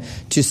 men,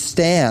 to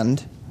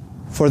stand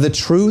for the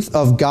truth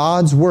of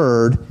God's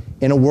word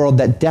in a world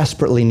that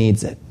desperately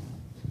needs it.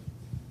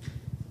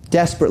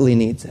 Desperately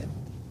needs it.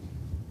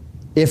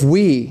 If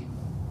we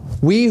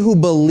who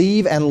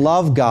believe and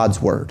love God's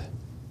word,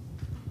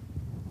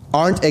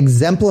 aren't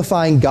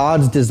exemplifying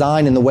God's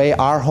design in the way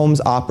our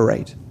homes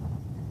operate,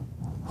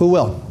 who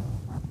will?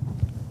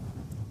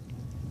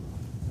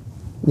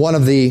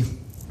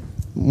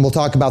 We'll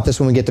talk about this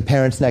when we get to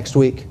parents next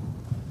week.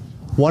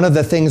 One of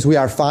the things we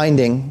are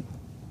finding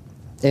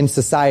in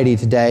society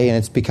today, and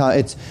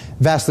it's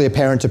vastly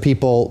apparent to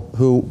people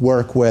who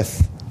work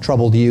with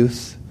troubled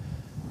youth,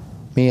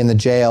 me in the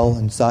jail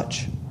and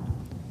such,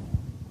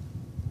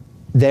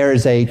 there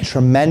is a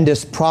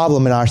tremendous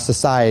problem in our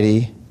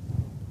society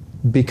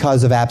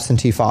because of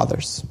absentee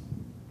fathers.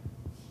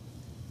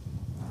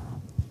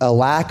 A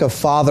lack of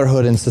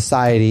fatherhood in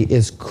society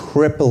is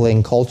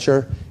crippling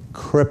culture,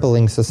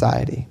 crippling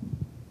society.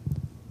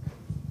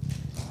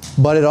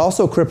 But it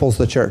also cripples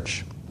the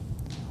church.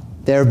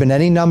 There have been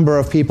any number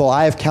of people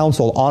I have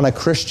counseled on a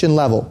Christian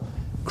level,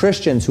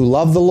 Christians who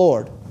love the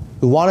Lord,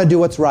 who want to do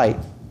what's right,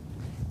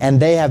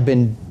 and they have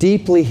been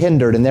deeply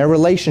hindered in their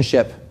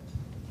relationship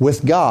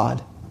with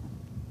God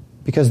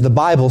because the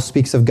Bible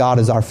speaks of God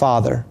as our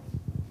Father,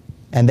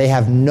 and they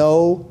have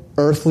no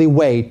earthly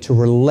way to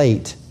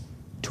relate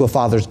to a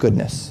father's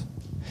goodness.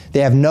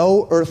 They have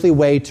no earthly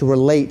way to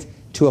relate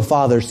to a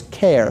father's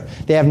care.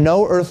 They have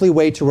no earthly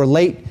way to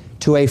relate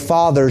to a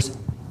father's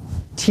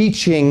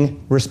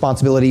teaching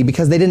responsibility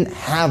because they didn't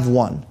have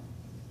one.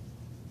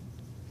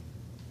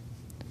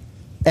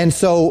 And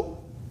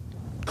so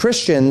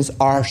Christians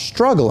are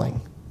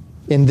struggling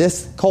in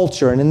this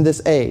culture and in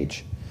this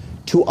age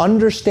to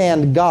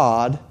understand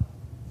God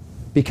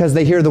because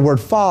they hear the word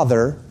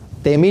Father,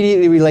 they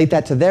immediately relate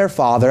that to their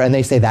father and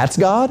they say, that's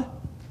God?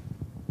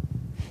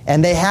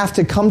 And they have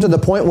to come to the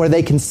point where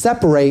they can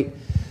separate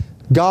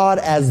God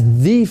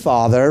as the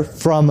Father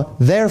from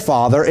their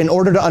Father in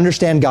order to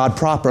understand God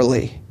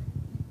properly.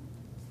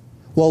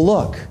 Well,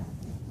 look,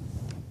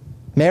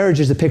 marriage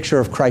is a picture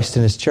of Christ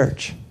and His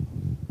church.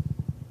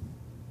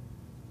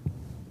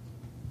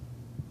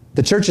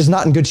 The church is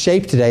not in good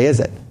shape today, is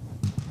it?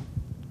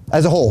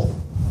 As a whole.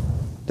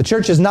 The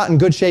church is not in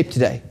good shape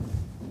today.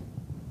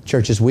 The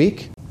church is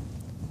weak.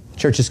 The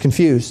church is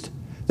confused.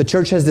 The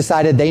church has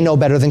decided they know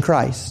better than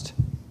Christ.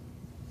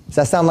 Does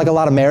that sound like a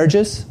lot of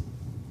marriages?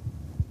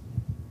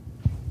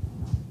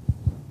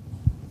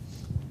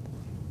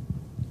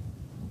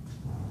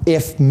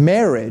 If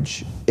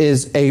marriage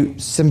is a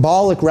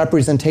symbolic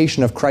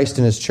representation of Christ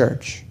and His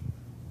church,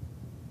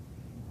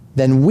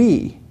 then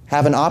we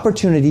have an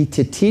opportunity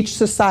to teach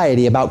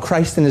society about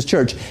Christ and His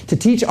church, to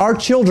teach our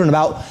children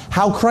about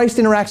how Christ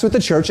interacts with the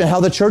church and how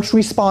the church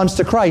responds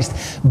to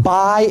Christ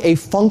by a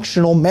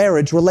functional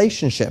marriage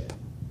relationship.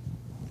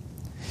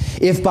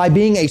 If by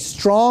being a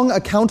strong,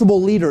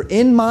 accountable leader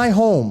in my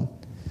home,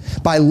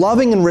 by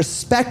loving and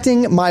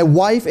respecting my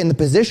wife in the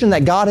position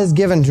that God has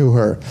given to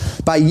her,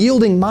 by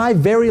yielding my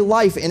very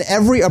life in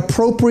every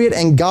appropriate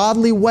and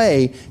godly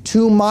way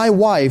to my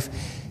wife,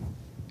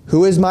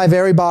 who is my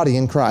very body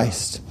in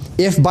Christ,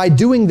 If by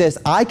doing this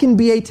I can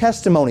be a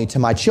testimony to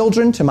my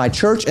children, to my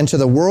church, and to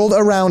the world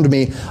around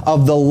me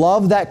of the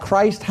love that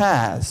Christ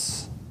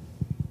has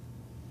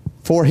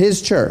for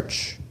His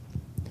church,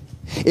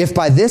 if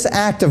by this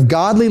act of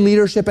godly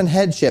leadership and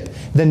headship,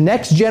 the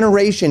next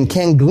generation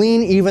can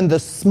glean even the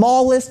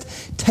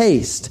smallest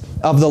taste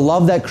of the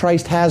love that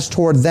Christ has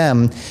toward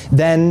them,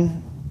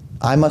 then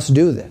I must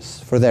do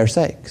this for their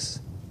sakes.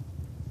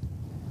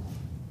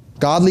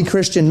 Godly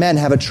Christian men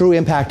have a true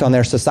impact on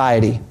their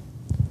society.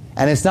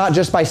 And it's not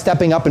just by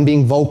stepping up and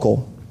being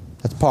vocal.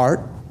 That's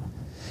part.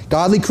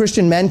 Godly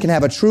Christian men can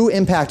have a true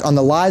impact on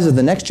the lives of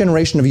the next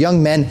generation of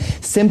young men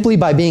simply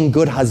by being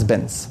good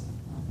husbands.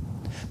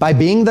 By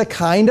being the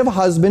kind of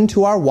husband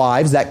to our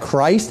wives that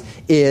Christ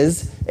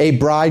is a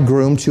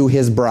bridegroom to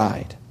His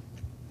bride.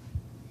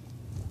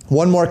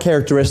 One more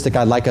characteristic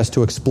I'd like us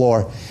to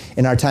explore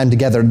in our time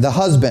together. The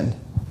husband.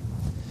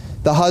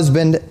 The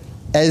husband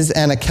as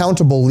an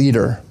accountable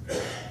leader.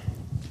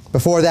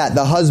 Before that,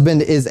 the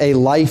husband is a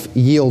life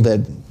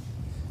yielded.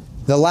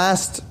 The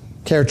last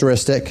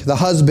characteristic, the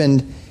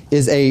husband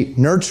is a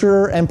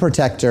nurturer and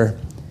protector,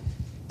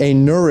 a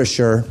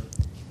nourisher,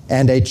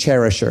 and a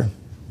cherisher.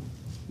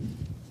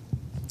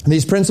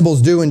 These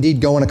principles do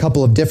indeed go in a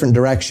couple of different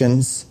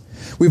directions.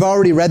 We've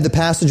already read the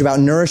passage about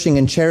nourishing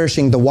and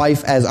cherishing the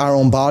wife as our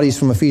own bodies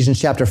from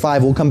Ephesians chapter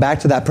 5. We'll come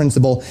back to that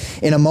principle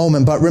in a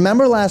moment. But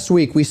remember last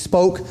week we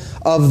spoke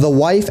of the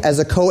wife as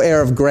a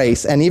co-heir of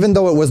grace. And even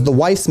though it was the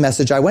wife's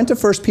message, I went to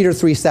 1 Peter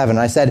 3:7.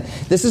 I said,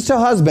 this is to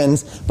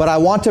husbands, but I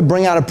want to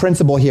bring out a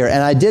principle here.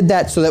 And I did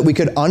that so that we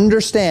could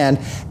understand,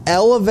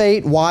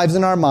 elevate wives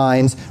in our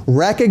minds,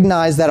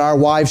 recognize that our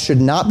wives should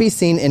not be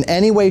seen in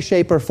any way,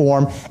 shape, or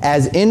form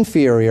as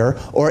inferior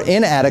or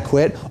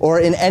inadequate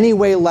or in any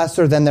way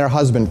lesser than their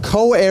husband.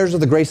 Co-heirs of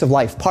the grace of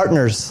life,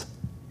 partners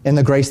in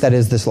the grace that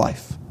is this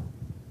life.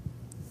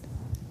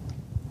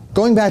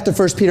 Going back to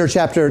 1 Peter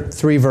chapter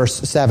 3, verse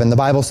 7, the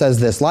Bible says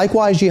this,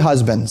 likewise ye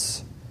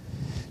husbands,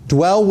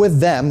 dwell with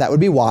them, that would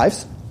be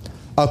wives,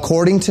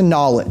 according to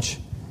knowledge,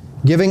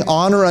 giving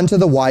honor unto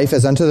the wife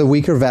as unto the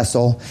weaker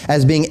vessel,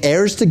 as being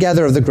heirs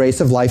together of the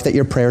grace of life, that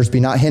your prayers be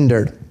not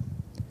hindered.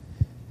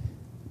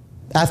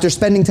 After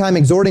spending time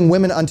exhorting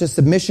women unto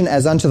submission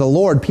as unto the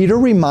Lord, Peter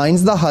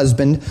reminds the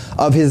husband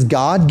of his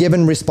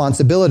God-given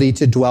responsibility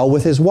to dwell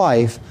with his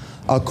wife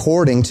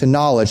according to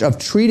knowledge, of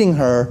treating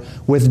her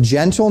with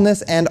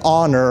gentleness and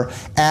honor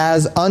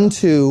as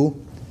unto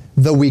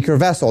the weaker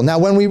vessel. Now,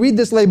 when we read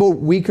this label,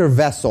 weaker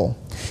vessel,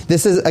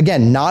 this is,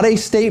 again, not a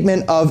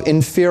statement of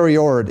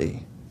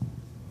inferiority,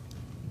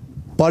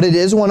 but it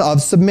is one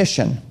of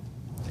submission.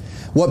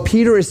 What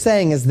Peter is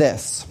saying is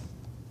this,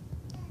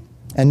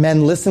 and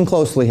men, listen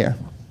closely here.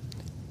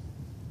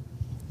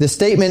 This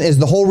statement is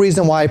the whole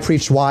reason why I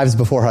preached wives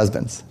before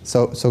husbands.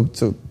 So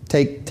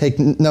take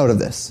note of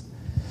this.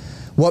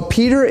 What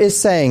Peter is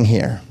saying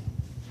here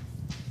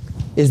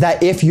is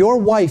that if your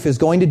wife is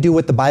going to do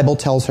what the Bible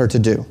tells her to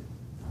do,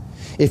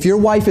 if your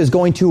wife is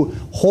going to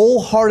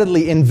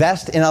wholeheartedly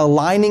invest in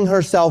aligning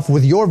herself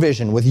with your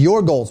vision, with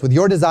your goals, with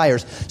your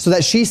desires, so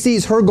that she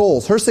sees her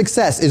goals, her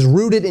success is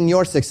rooted in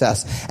your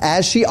success,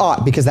 as she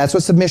ought, because that's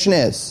what submission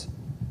is.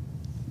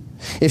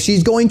 If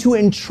she's going to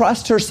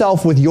entrust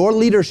herself with your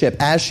leadership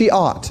as she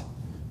ought,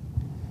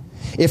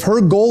 if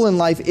her goal in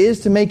life is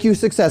to make you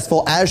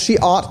successful as she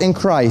ought in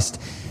Christ,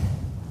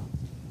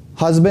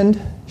 husband,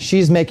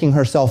 she's making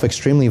herself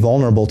extremely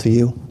vulnerable to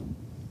you.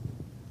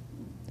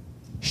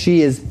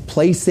 She is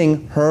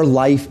placing her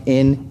life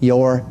in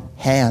your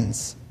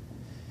hands.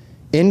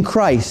 In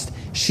Christ,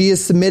 she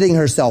is submitting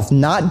herself,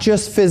 not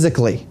just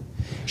physically.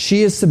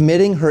 She is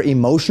submitting her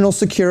emotional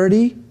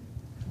security,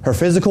 her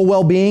physical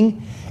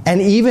well-being, and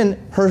even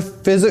her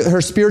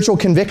spiritual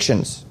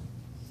convictions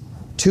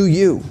to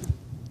you,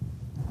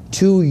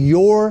 to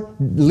your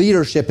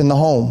leadership in the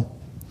home.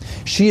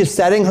 She is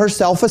setting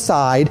herself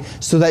aside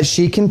so that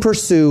she can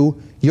pursue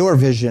your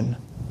vision.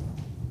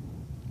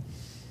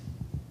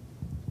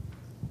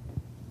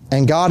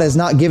 And God has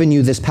not given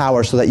you this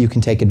power so that you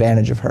can take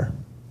advantage of her,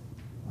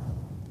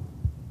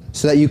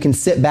 so that you can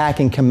sit back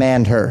and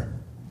command her,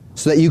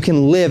 so that you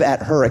can live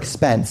at her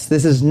expense.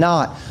 This is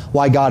not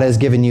why God has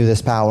given you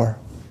this power.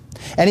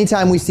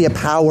 Anytime we see a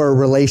power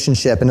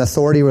relationship, an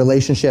authority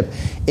relationship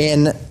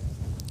in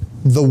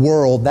the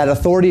world, that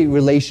authority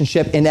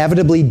relationship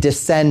inevitably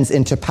descends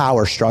into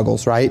power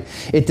struggles, right?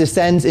 It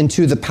descends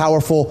into the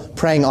powerful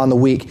preying on the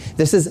weak.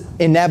 This is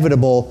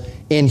inevitable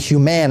in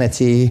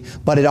humanity,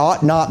 but it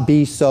ought not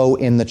be so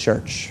in the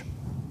church.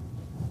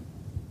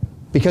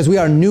 Because we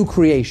are new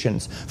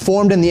creations,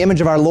 formed in the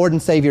image of our Lord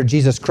and Savior,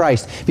 Jesus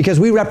Christ. Because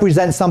we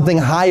represent something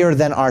higher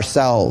than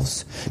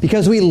ourselves.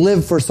 Because we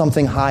live for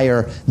something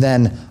higher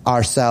than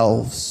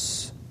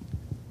ourselves.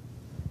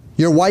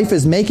 Your wife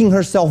is making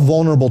herself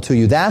vulnerable to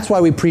you. That's why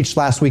we preached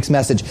last week's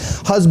message.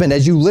 Husband,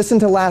 as you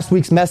listened to last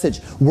week's message,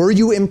 were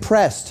you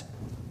impressed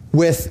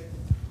with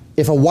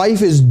if a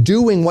wife is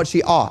doing what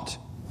she ought?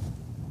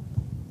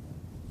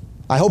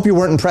 I hope you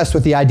weren't impressed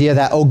with the idea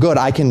that, oh good,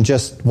 I can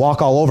just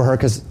walk all over her,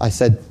 because I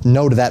said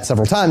no to that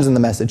several times in the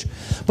message.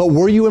 But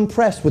were you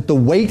impressed with the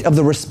weight of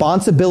the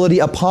responsibility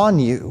upon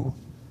you,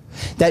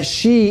 that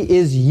she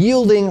is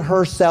yielding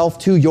herself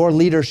to your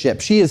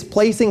leadership? She is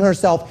placing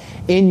herself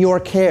in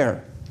your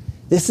care.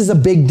 This is a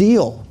big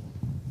deal.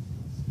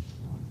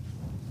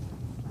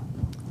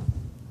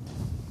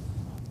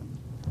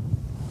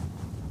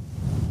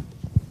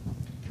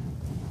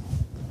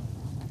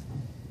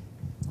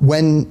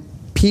 When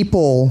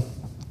people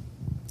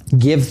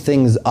give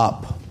things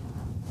up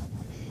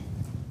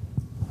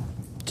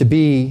to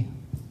be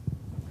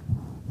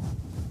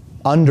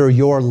under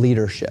your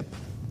leadership,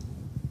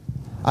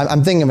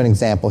 I'm thinking of an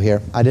example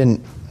here. Never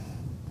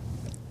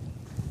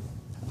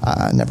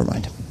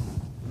mind.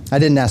 I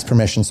didn't ask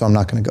permission, so I'm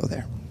not going to go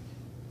there.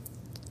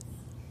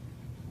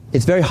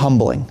 It's very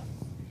humbling.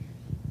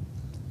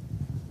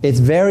 It's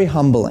very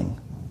humbling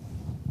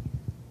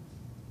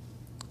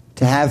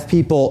to have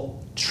people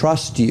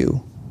trust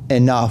you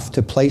enough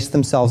to place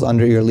themselves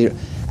under your leader.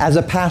 As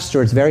a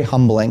pastor, it's very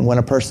humbling when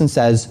a person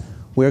says,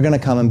 we're going to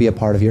come and be a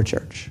part of your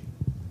church.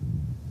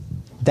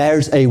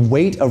 There's a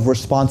weight of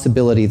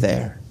responsibility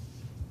there.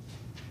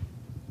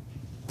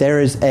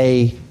 There's,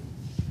 I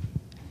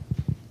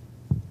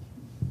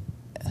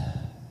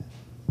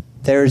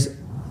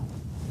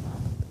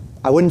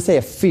wouldn't say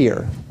a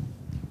fear,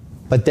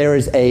 but there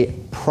is a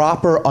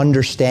proper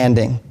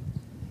understanding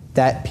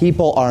that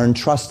people are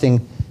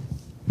entrusting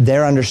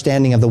their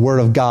understanding of the Word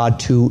of God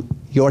to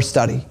your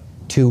study,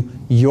 to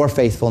your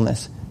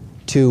faithfulness,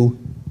 to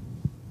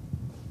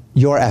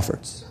your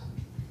efforts.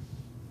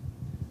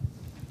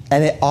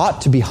 And it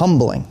ought to be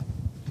humbling.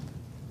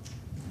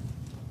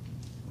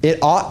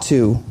 It ought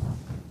to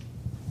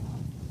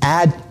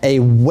add a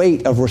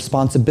weight of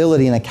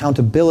responsibility and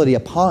accountability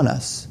upon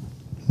us,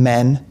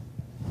 men,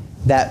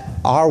 that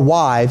our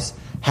wives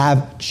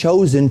have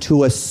chosen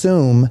to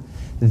assume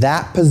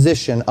that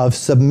position of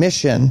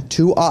submission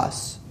to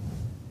us.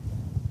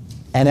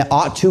 And it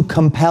ought to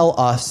compel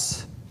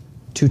us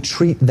to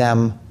treat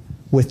them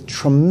with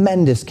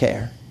tremendous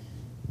care,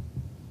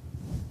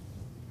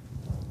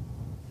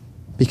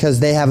 because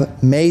they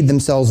have made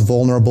themselves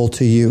vulnerable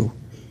to you.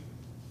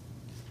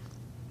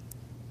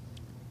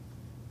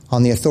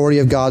 On the authority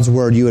of God's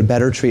word, you had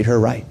better treat her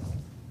right.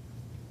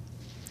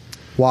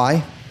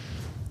 Why?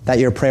 That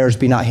your prayers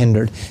be not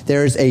hindered.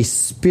 There is a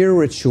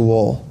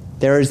spiritual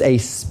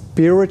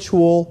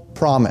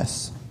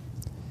promise.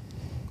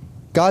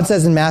 God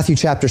says in Matthew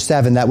chapter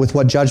 7 that with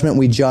what judgment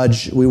we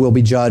judge, we will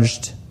be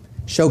judged,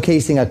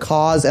 showcasing a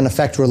cause and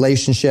effect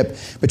relationship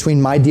between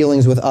my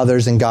dealings with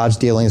others and God's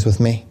dealings with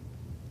me.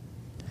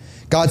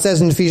 God says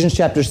in Ephesians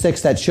chapter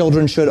 6 that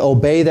children should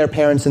obey their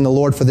parents in the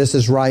Lord, for this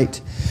is right,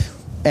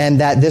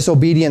 and that this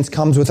obedience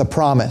comes with a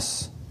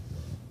promise.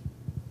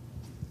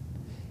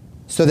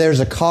 So there's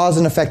a cause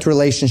and effect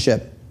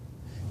relationship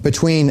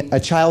between a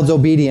child's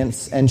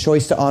obedience and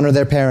choice to honor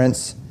their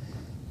parents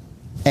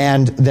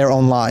and their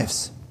own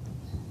lives.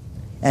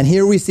 And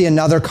here we see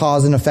another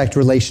cause and effect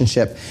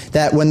relationship,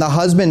 that when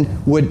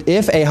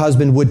if a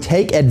husband would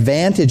take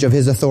advantage of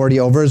his authority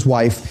over his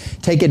wife,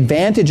 take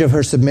advantage of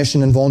her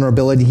submission and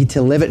vulnerability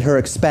to live at her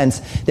expense,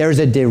 there is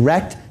a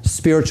direct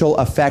spiritual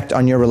effect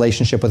on your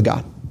relationship with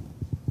God.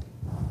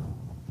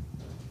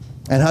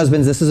 And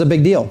husbands, this is a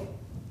big deal.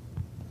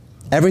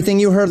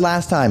 Everything you heard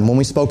last time when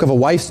we spoke of a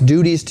wife's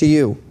duties to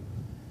you,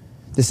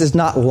 this is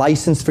not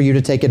license for you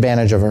to take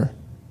advantage of her.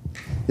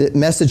 The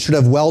message should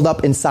have welled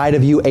up inside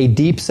of you a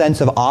deep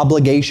sense of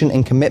obligation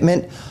and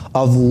commitment,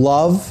 of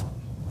love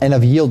and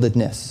of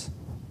yieldedness.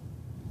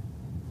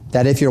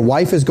 That if your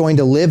wife is going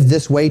to live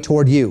this way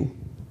toward you,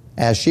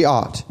 as she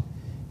ought,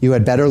 you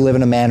had better live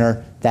in a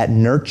manner that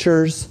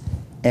nurtures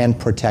and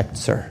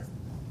protects her.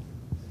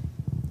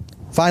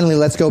 Finally,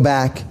 let's go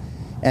back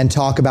and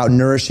talk about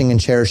nourishing and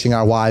cherishing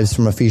our wives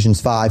from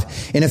Ephesians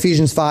 5. In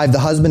Ephesians 5, the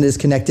husband is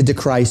connected to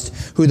Christ,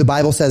 who the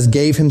Bible says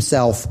gave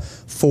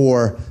himself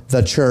for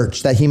the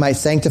church, that he might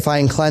sanctify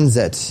and cleanse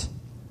it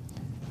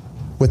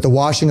with the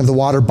washing of the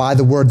water by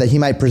the word, that he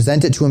might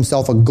present it to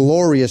himself a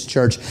glorious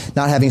church,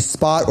 not having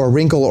spot or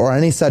wrinkle or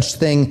any such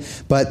thing,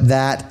 but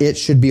that it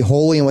should be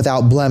holy and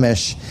without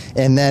blemish.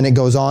 And then it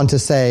goes on to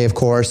say, of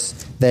course,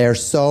 there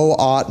so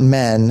ought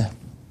men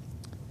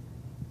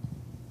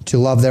to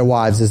love their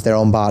wives as their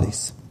own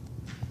bodies.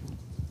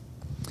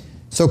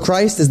 So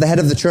Christ, as the head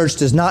of the church,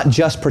 does not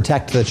just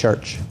protect the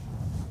church.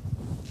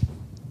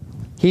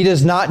 He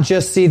does not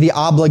just see the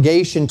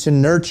obligation to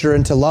nurture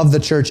and to love the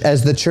church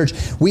as the church.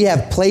 We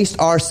have placed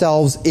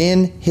ourselves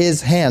in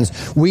His hands.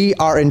 We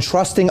are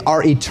entrusting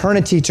our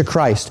eternity to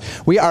Christ.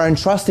 We are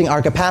entrusting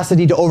our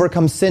capacity to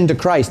overcome sin to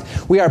Christ.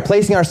 We are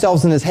placing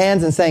ourselves in His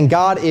hands and saying,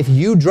 God, if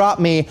you drop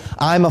me,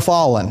 I'm a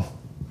fallen.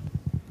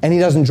 And He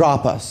doesn't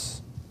drop us.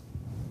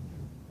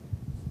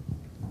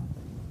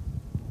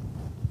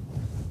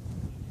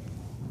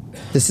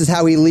 This is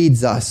how He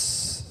leads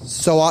us.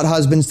 So ought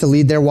husbands to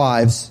lead their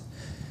wives.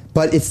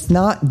 But it's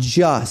not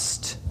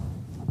just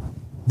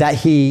that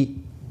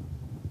He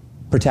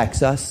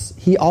protects us.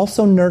 He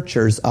also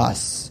nurtures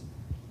us.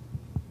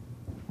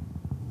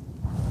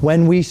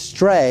 When we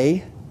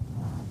stray,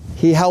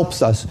 He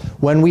helps us.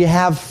 When we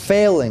have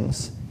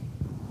failings,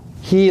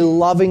 He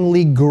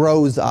lovingly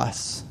grows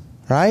us,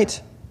 right?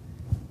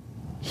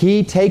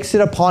 He takes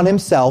it upon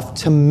Himself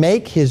to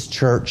make His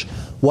church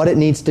what it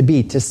needs to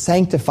be, to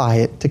sanctify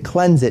it, to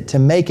cleanse it, to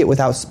make it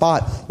without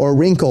spot or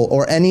wrinkle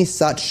or any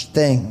such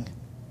thing,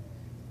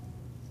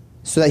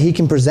 so that He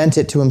can present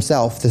it to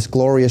Himself, this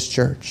glorious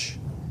church.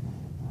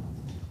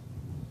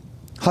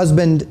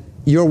 Husband,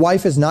 your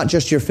wife is not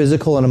just your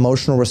physical and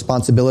emotional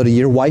responsibility.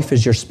 Your wife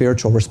is your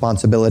spiritual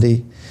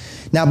responsibility.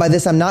 Now, by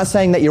this, I'm not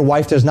saying that your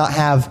wife does not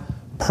have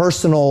a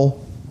personal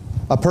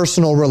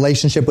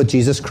relationship with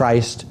Jesus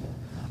Christ.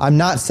 I'm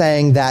not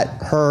saying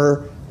that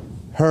her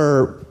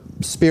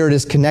spirit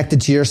is connected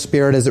to your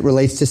spirit as it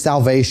relates to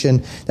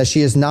salvation, that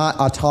she is not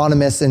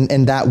autonomous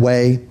in that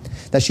way,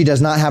 that she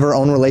does not have her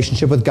own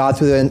relationship with God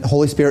through the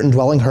Holy Spirit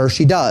indwelling her.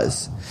 She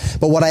does.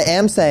 But what I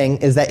am saying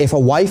is that if a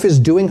wife is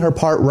doing her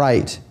part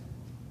right,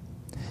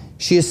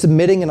 she is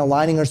submitting and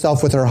aligning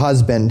herself with her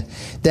husband,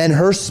 then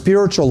her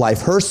spiritual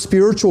life, her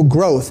spiritual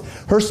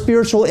growth, her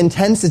spiritual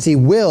intensity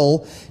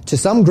will, to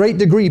some great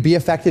degree, be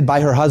affected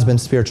by her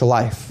husband's spiritual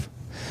life.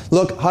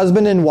 Look,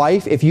 husband and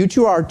wife, if you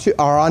two are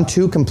on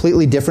two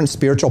completely different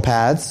spiritual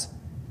paths,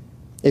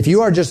 if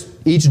you are just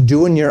each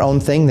doing your own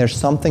thing, there's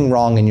something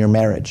wrong in your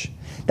marriage.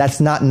 That's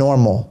not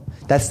normal.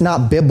 That's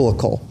not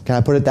biblical. Can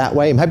I put it that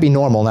way? It might be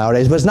normal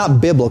nowadays, but it's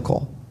not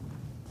biblical.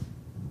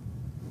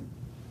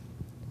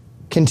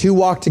 Can two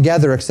walk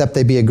together except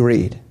they be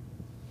agreed?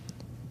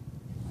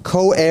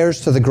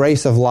 Co-heirs to the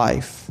grace of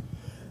life.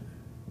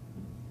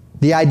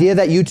 The idea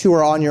that you two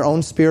are on your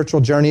own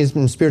spiritual journeys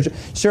and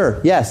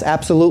sure, yes,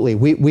 absolutely.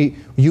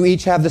 You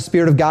each have the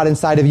Spirit of God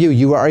inside of you.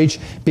 You are each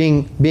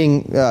being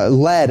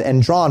led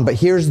and drawn. But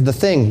here's the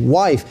thing,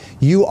 wife,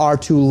 you are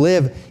to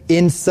live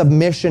in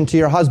submission to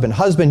your husband.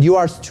 Husband, you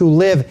are to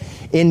live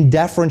in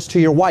deference to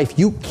your wife.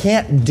 You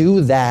can't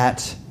do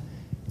that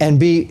and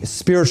be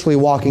spiritually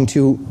walking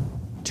two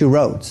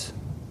roads.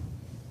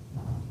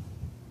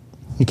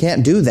 You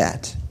can't do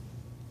that.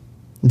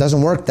 It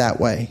doesn't work that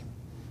way.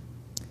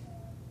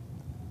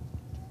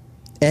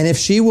 And if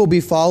she will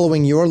be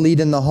following your lead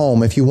in the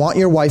home, if you want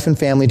your wife and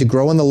family to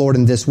grow in the Lord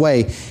in this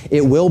way,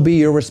 it will be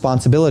your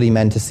responsibility,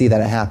 men, to see that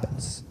it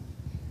happens.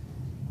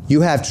 You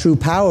have true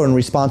power and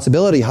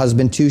responsibility,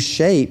 husband, to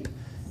shape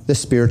the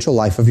spiritual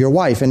life of your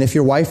wife. And if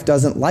your wife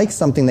doesn't like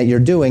something that you're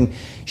doing,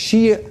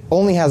 she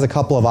only has a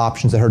couple of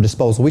options at her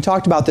disposal. We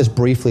talked about this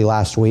briefly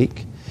last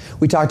week.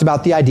 We talked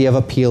about the idea of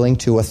appealing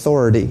to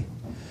authority.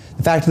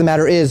 The fact of the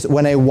matter is,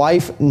 when a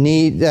wife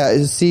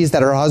sees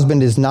that her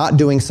husband is not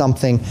doing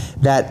something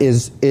that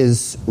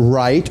is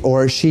right,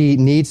 or she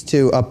needs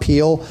to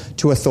appeal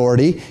to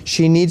authority,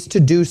 she needs to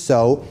do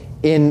so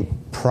in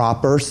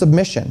proper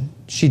submission.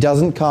 She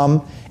doesn't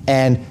come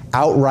and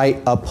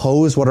outright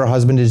oppose what her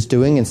husband is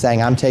doing and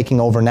saying, I'm taking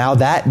over now.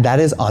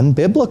 That is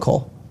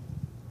unbiblical.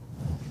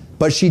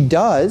 But she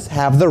does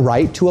have the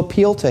right to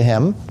appeal to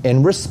him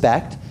in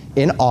respect,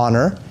 in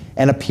honor,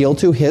 and appeal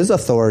to his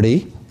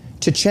authority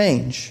to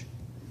change.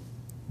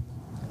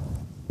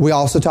 We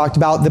also talked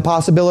about the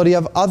possibility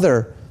of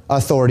other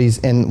authorities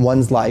in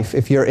one's life.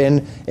 If you're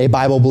in a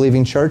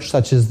Bible-believing church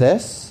such as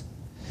this,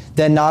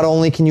 then not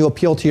only can you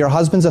appeal to your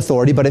husband's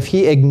authority, but if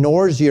he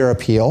ignores your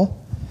appeal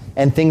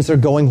and things are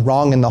going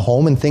wrong in the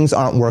home and things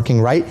aren't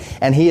working right,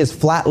 and he is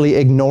flatly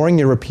ignoring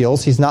your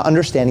appeals, he's not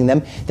understanding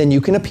them, then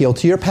you can appeal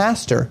to your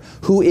pastor,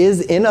 who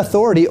is in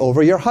authority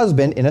over your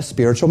husband in a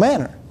spiritual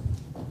manner.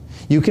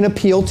 You can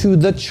appeal to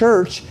the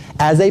church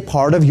as a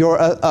part of your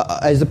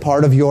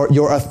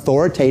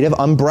authoritative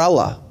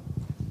umbrella.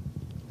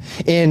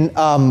 In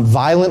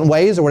violent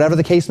ways, or whatever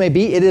the case may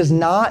be, it is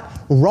not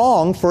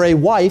wrong for a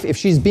wife, if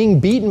she's being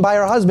beaten by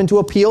her husband, to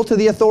appeal to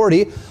the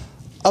authority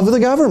of the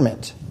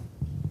government.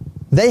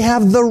 They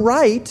have the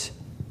right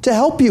to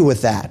help you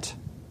with that.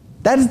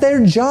 That is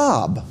their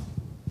job.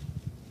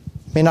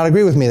 You may not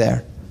agree with me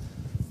there.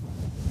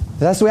 But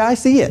that's the way I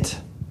see it.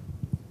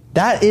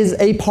 That is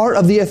a part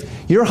of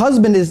your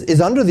husband is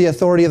under the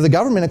authority of the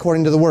government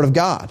according to the Word of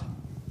God.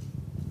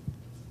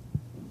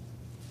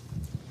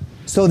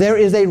 So there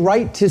is a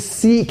right to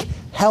seek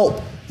help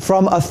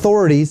from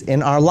authorities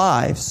in our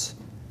lives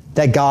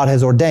that God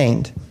has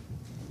ordained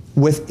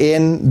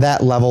within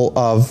that level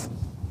of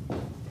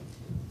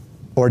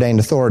ordained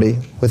authority,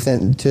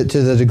 within to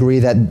the degree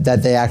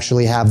that they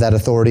actually have that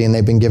authority and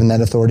they've been given that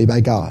authority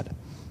by God.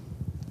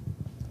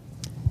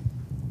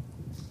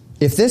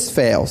 If this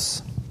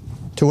fails,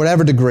 to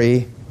whatever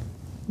degree,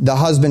 the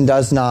husband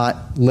does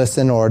not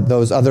listen, or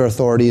those other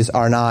authorities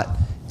are not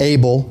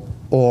able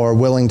or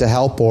willing to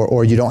help,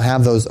 or you don't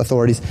have those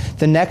authorities,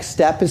 the next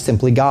step is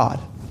simply God.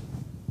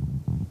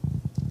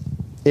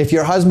 If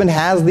your husband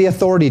has the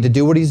authority to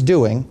do what he's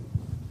doing,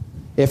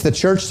 if the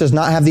church does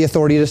not have the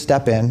authority to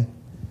step in,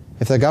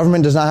 if the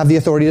government does not have the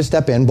authority to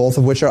step in, both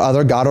of which are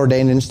other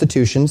God-ordained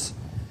institutions,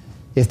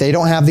 if they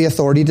don't have the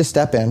authority to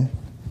step in,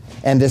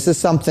 and this is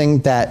something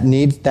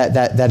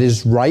that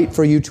is right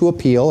for you to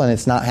appeal, and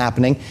it's not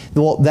happening,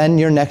 well, then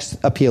your next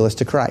appeal is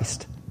to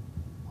Christ.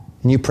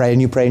 And you pray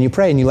and you pray and you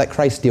pray and you let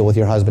Christ deal with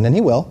your husband, and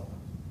He will.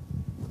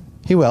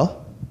 He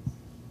will.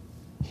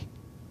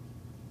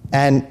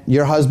 And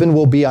your husband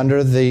will be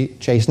under the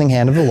chastening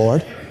hand of the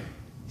Lord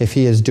if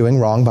he is doing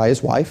wrong by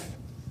his wife.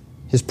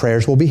 His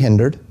prayers will be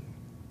hindered,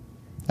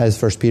 as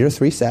 1 Peter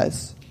 3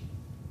 says.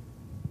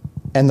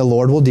 And the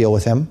Lord will deal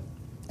with him,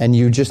 and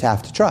you just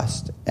have to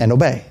trust and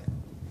obey.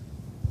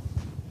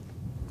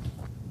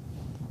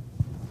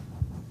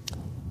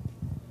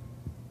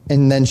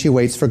 And then she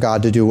waits for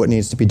God to do what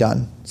needs to be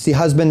done. See,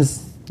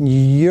 husbands,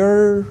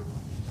 you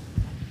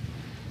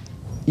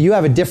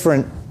have a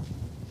different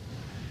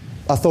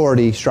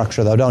authority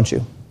structure, though, don't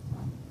you?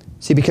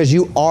 See, because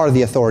you are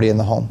the authority in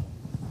the home.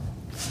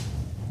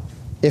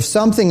 If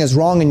something is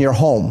wrong in your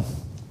home,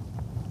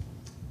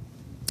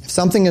 if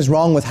something is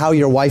wrong with how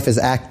your wife is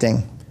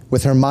acting,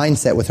 with her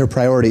mindset, with her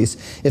priorities,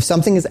 if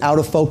something is out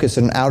of focus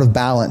and out of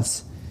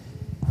balance,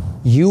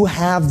 you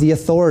have the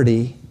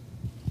authority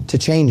to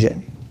change it,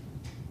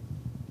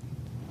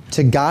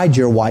 to guide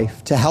your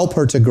wife, to help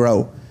her to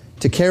grow,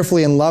 to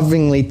carefully and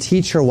lovingly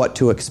teach her what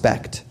to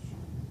expect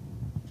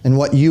and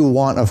what you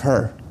want of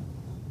her.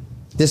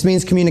 This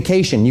means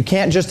communication. You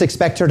can't just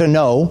expect her to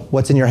know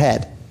what's in your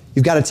head.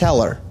 You've got to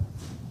tell her.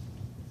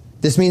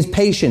 This means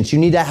patience. You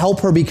need to help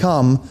her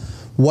become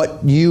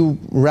what you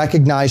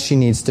recognize she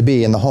needs to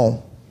be in the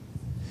home.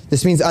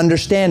 This means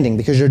understanding,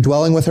 because you're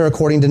dwelling with her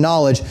according to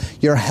knowledge.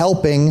 You're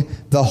helping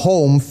the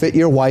home fit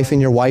your wife and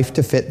your wife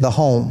to fit the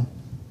home.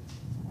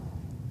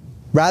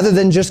 Rather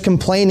than just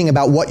complaining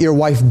about what your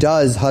wife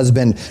does,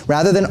 husband,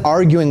 rather than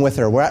arguing with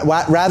her,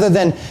 rather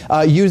than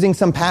using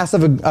some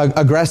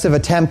passive-aggressive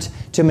attempt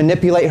to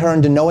manipulate her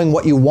into knowing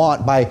what you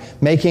want by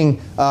making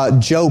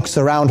jokes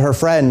around her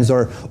friends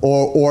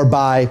or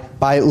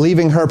by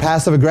leaving her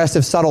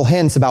passive-aggressive subtle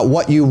hints about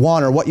what you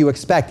want or what you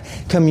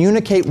expect,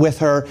 communicate with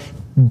her,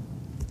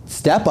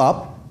 step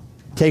up,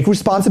 take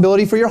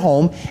responsibility for your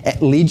home,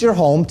 lead your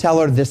home, tell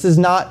her this is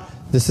not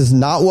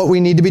what we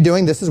need to be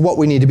doing. This is what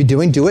we need to be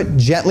doing. Do it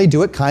gently,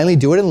 do it kindly,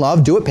 do it in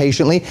love, do it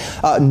patiently.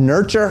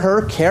 Nurture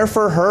her, care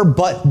for her,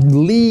 but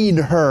lead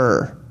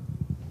her.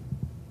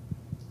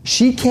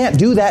 She can't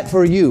do that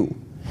for you.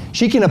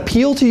 She can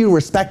appeal to you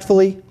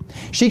respectfully.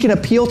 She can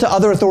appeal to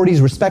other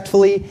authorities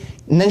respectfully.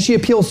 And then she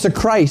appeals to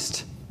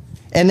Christ.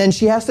 And then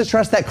she has to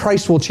trust that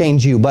Christ will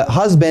change you. But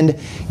husband,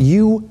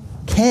 you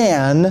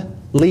can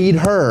lead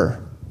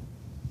her.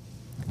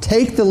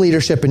 Take the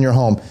leadership in your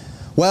home.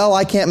 Well,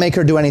 I can't make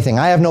her do anything.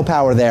 I have no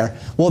power there.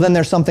 Well, then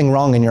there's something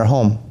wrong in your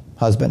home,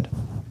 husband.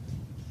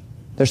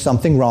 There's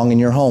something wrong in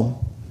your home.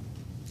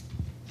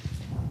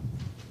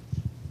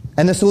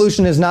 And the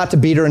solution is not to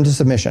beat her into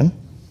submission.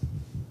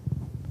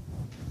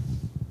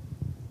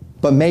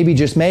 But maybe,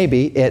 just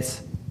maybe,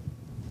 it's,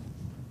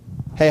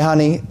 hey,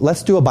 honey,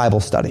 let's do a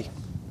Bible study.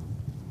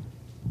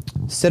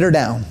 Sit her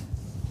down.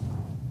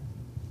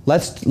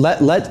 Let's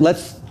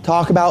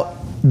talk about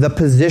the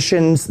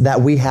positions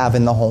that we have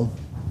in the home.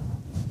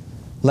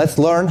 Let's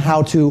learn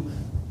how to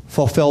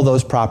fulfill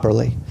those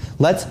properly.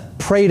 Let's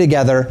pray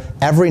together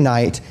every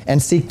night and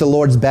seek the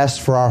Lord's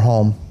best for our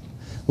home.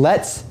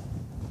 Let's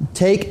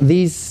take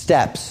these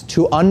steps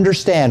to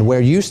understand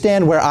where you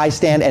stand, where I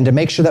stand, and to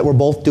make sure that we're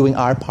both doing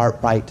our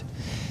part right.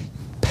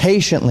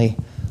 Patiently,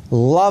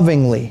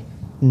 lovingly,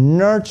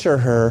 nurture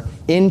her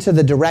into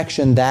the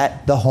direction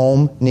that the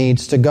home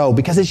needs to go.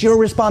 Because it's your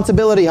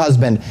responsibility,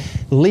 husband.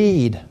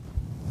 Lead.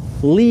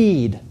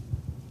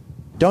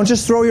 Don't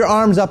just throw your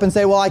arms up and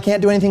say, well, I can't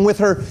do anything with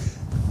her.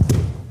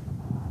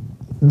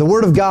 The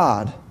Word of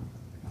God,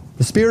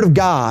 the Spirit of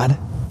God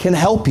can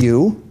help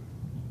you.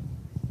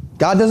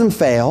 God doesn't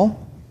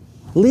fail.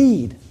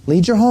 Lead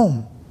your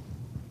home.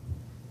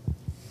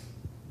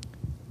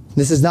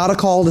 This is not a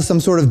call to some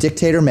sort of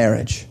dictator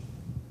marriage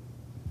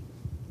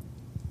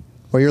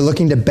where you're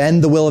looking to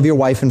bend the will of your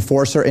wife and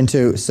force her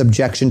into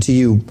subjection to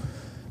you.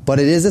 But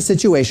it is a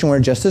situation where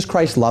just as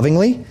Christ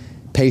lovingly,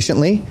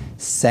 patiently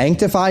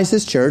sanctifies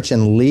His church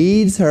and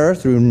leads her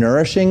through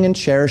nourishing and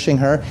cherishing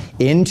her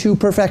into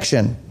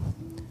perfection,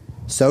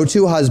 so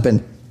too,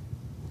 husband,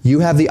 you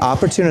have the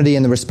opportunity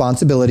and the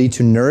responsibility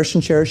to nourish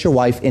and cherish your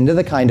wife into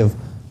the kind of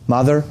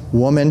mother,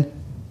 woman,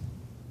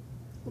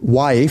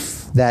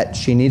 wife that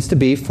she needs to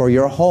be for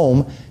your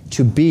home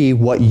to be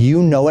what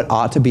you know it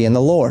ought to be in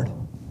the Lord.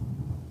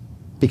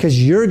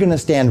 Because you're going to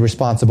stand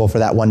responsible for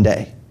that one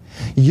day.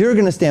 You're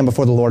going to stand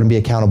before the Lord and be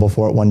accountable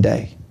for it one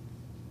day.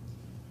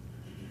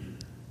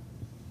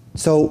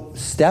 So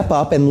step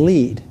up and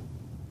lead.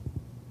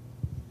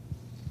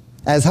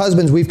 As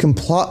husbands, we've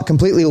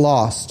completely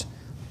lost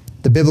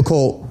the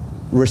biblical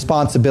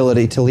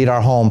responsibility to lead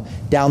our home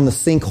down the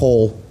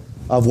sinkhole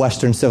of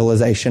Western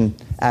civilization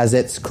as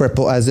it's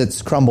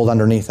crumbled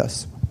underneath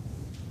us.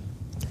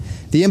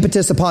 The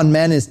impetus upon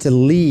men is to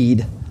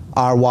lead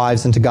our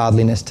wives into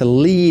godliness, to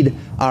lead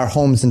our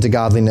homes into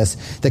godliness.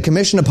 The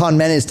commission upon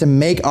men is to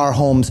make our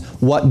homes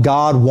what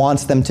God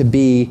wants them to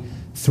be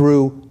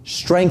through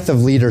strength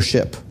of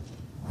leadership.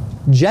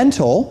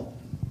 Gentle,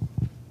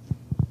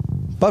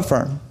 but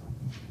firm.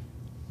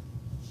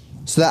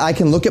 So that I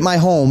can look at my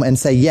home and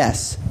say,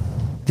 yes,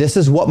 This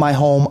is what my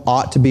home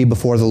ought to be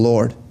before the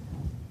Lord.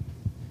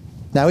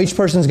 Now, each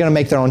person is going to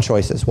make their own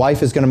choices.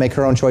 Wife is going to make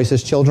her own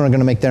choices. Children are going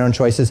to make their own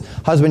choices.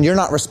 Husband, you're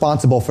not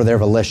responsible for their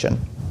volition.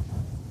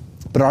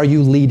 But are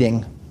you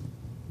leading?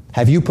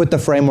 Have you put the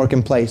framework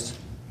in place?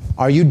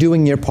 Are you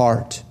doing your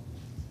part?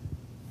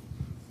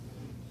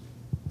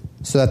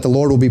 So that the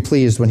Lord will be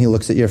pleased when He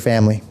looks at your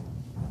family.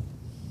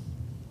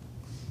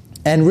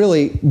 And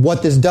really,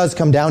 what this does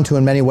come down to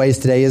in many ways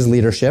today is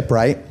leadership,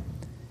 right?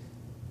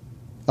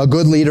 A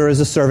good leader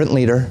is a servant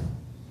leader.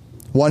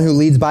 One who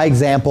leads by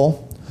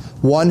example.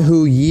 One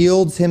who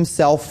yields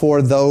himself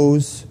for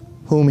those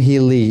whom he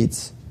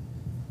leads.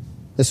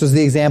 This was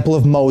the example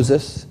of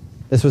Moses.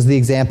 This was the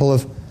example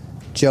of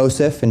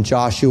Joseph and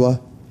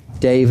Joshua,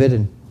 David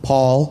and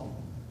Paul.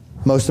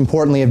 Most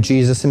importantly, of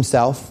Jesus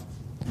himself.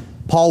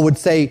 Paul would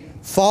say,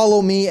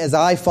 "Follow me as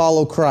I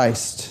follow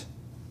Christ."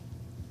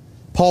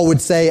 Paul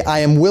would say, "I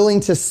am willing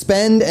to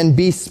spend and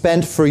be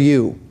spent for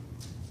you."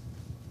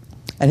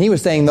 And he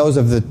was saying those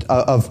of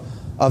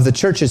the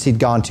churches he'd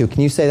gone to.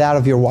 Can you say that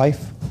of your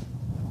wife?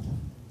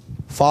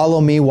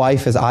 Follow me,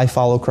 wife, as I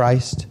follow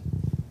Christ.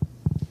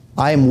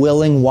 I am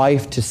willing,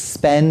 wife, to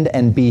spend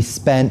and be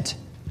spent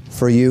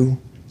for you.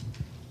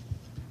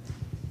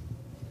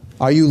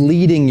 Are you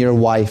leading your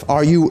wife?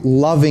 Are you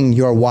loving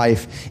your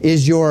wife?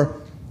 Is your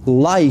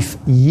life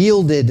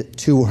yielded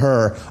to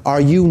her?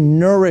 Are you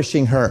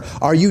nourishing her?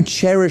 Are you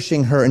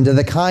cherishing her into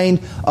the kind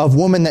of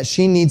woman that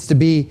she needs to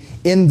be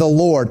in the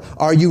Lord?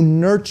 Are you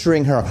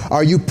nurturing her?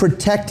 Are you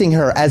protecting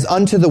her as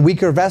unto the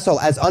weaker vessel,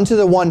 as unto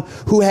the one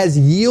who has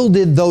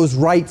yielded those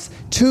rights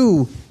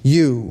to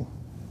you,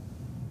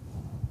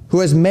 who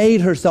has made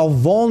herself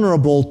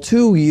vulnerable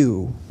to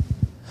you?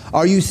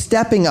 Are you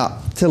stepping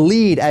up to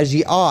lead as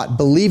ye ought,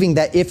 believing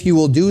that if you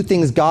will do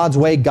things God's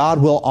way,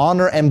 God will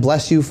honor and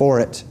bless you for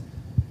it?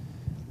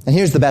 And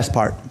here's the best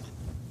part.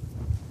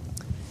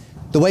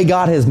 The way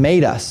God has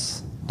made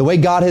us, the way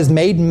God has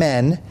made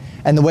men,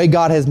 and the way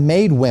God has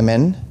made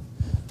women,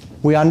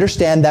 we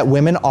understand that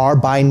women are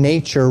by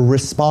nature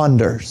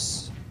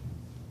responders.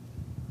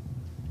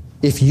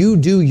 If you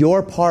do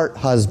your part,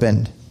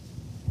 husband,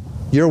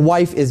 your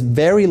wife is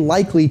very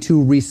likely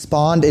to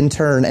respond in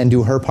turn and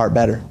do her part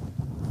better.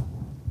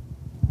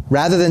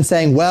 Rather than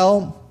saying,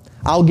 well,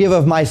 I'll give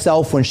of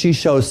myself when she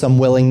shows some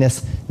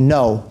willingness.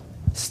 No.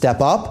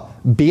 Step up.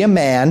 Be a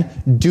man,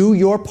 do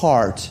your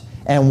part,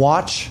 and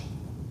watch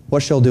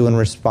what she'll do in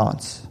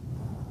response.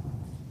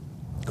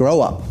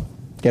 Grow up.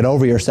 Get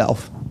over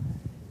yourself.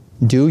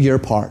 Do your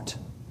part.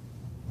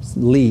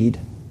 Lead.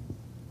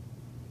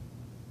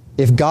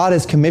 If God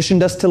has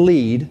commissioned us to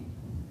lead,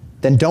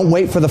 then don't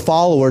wait for the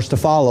followers to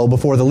follow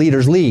before the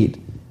leaders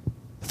lead.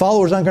 The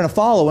followers aren't going to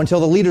follow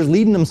until the leader's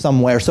leading them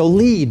somewhere. So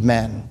lead,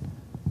 men.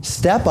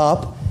 Step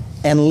up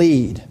and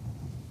lead.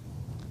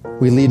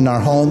 We lead in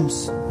our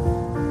homes.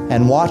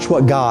 And watch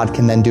what God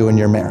can then do in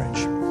your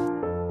marriage.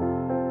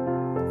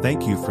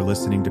 Thank you for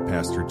listening to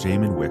Pastor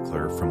Jamin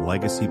Wickler from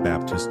Legacy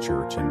Baptist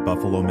Church in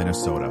Buffalo,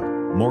 Minnesota.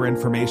 More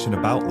information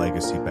about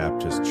Legacy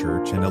Baptist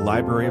Church and a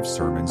library of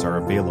sermons are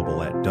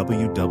available at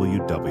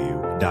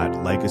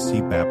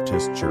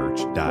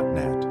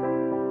www.legacybaptistchurch.net.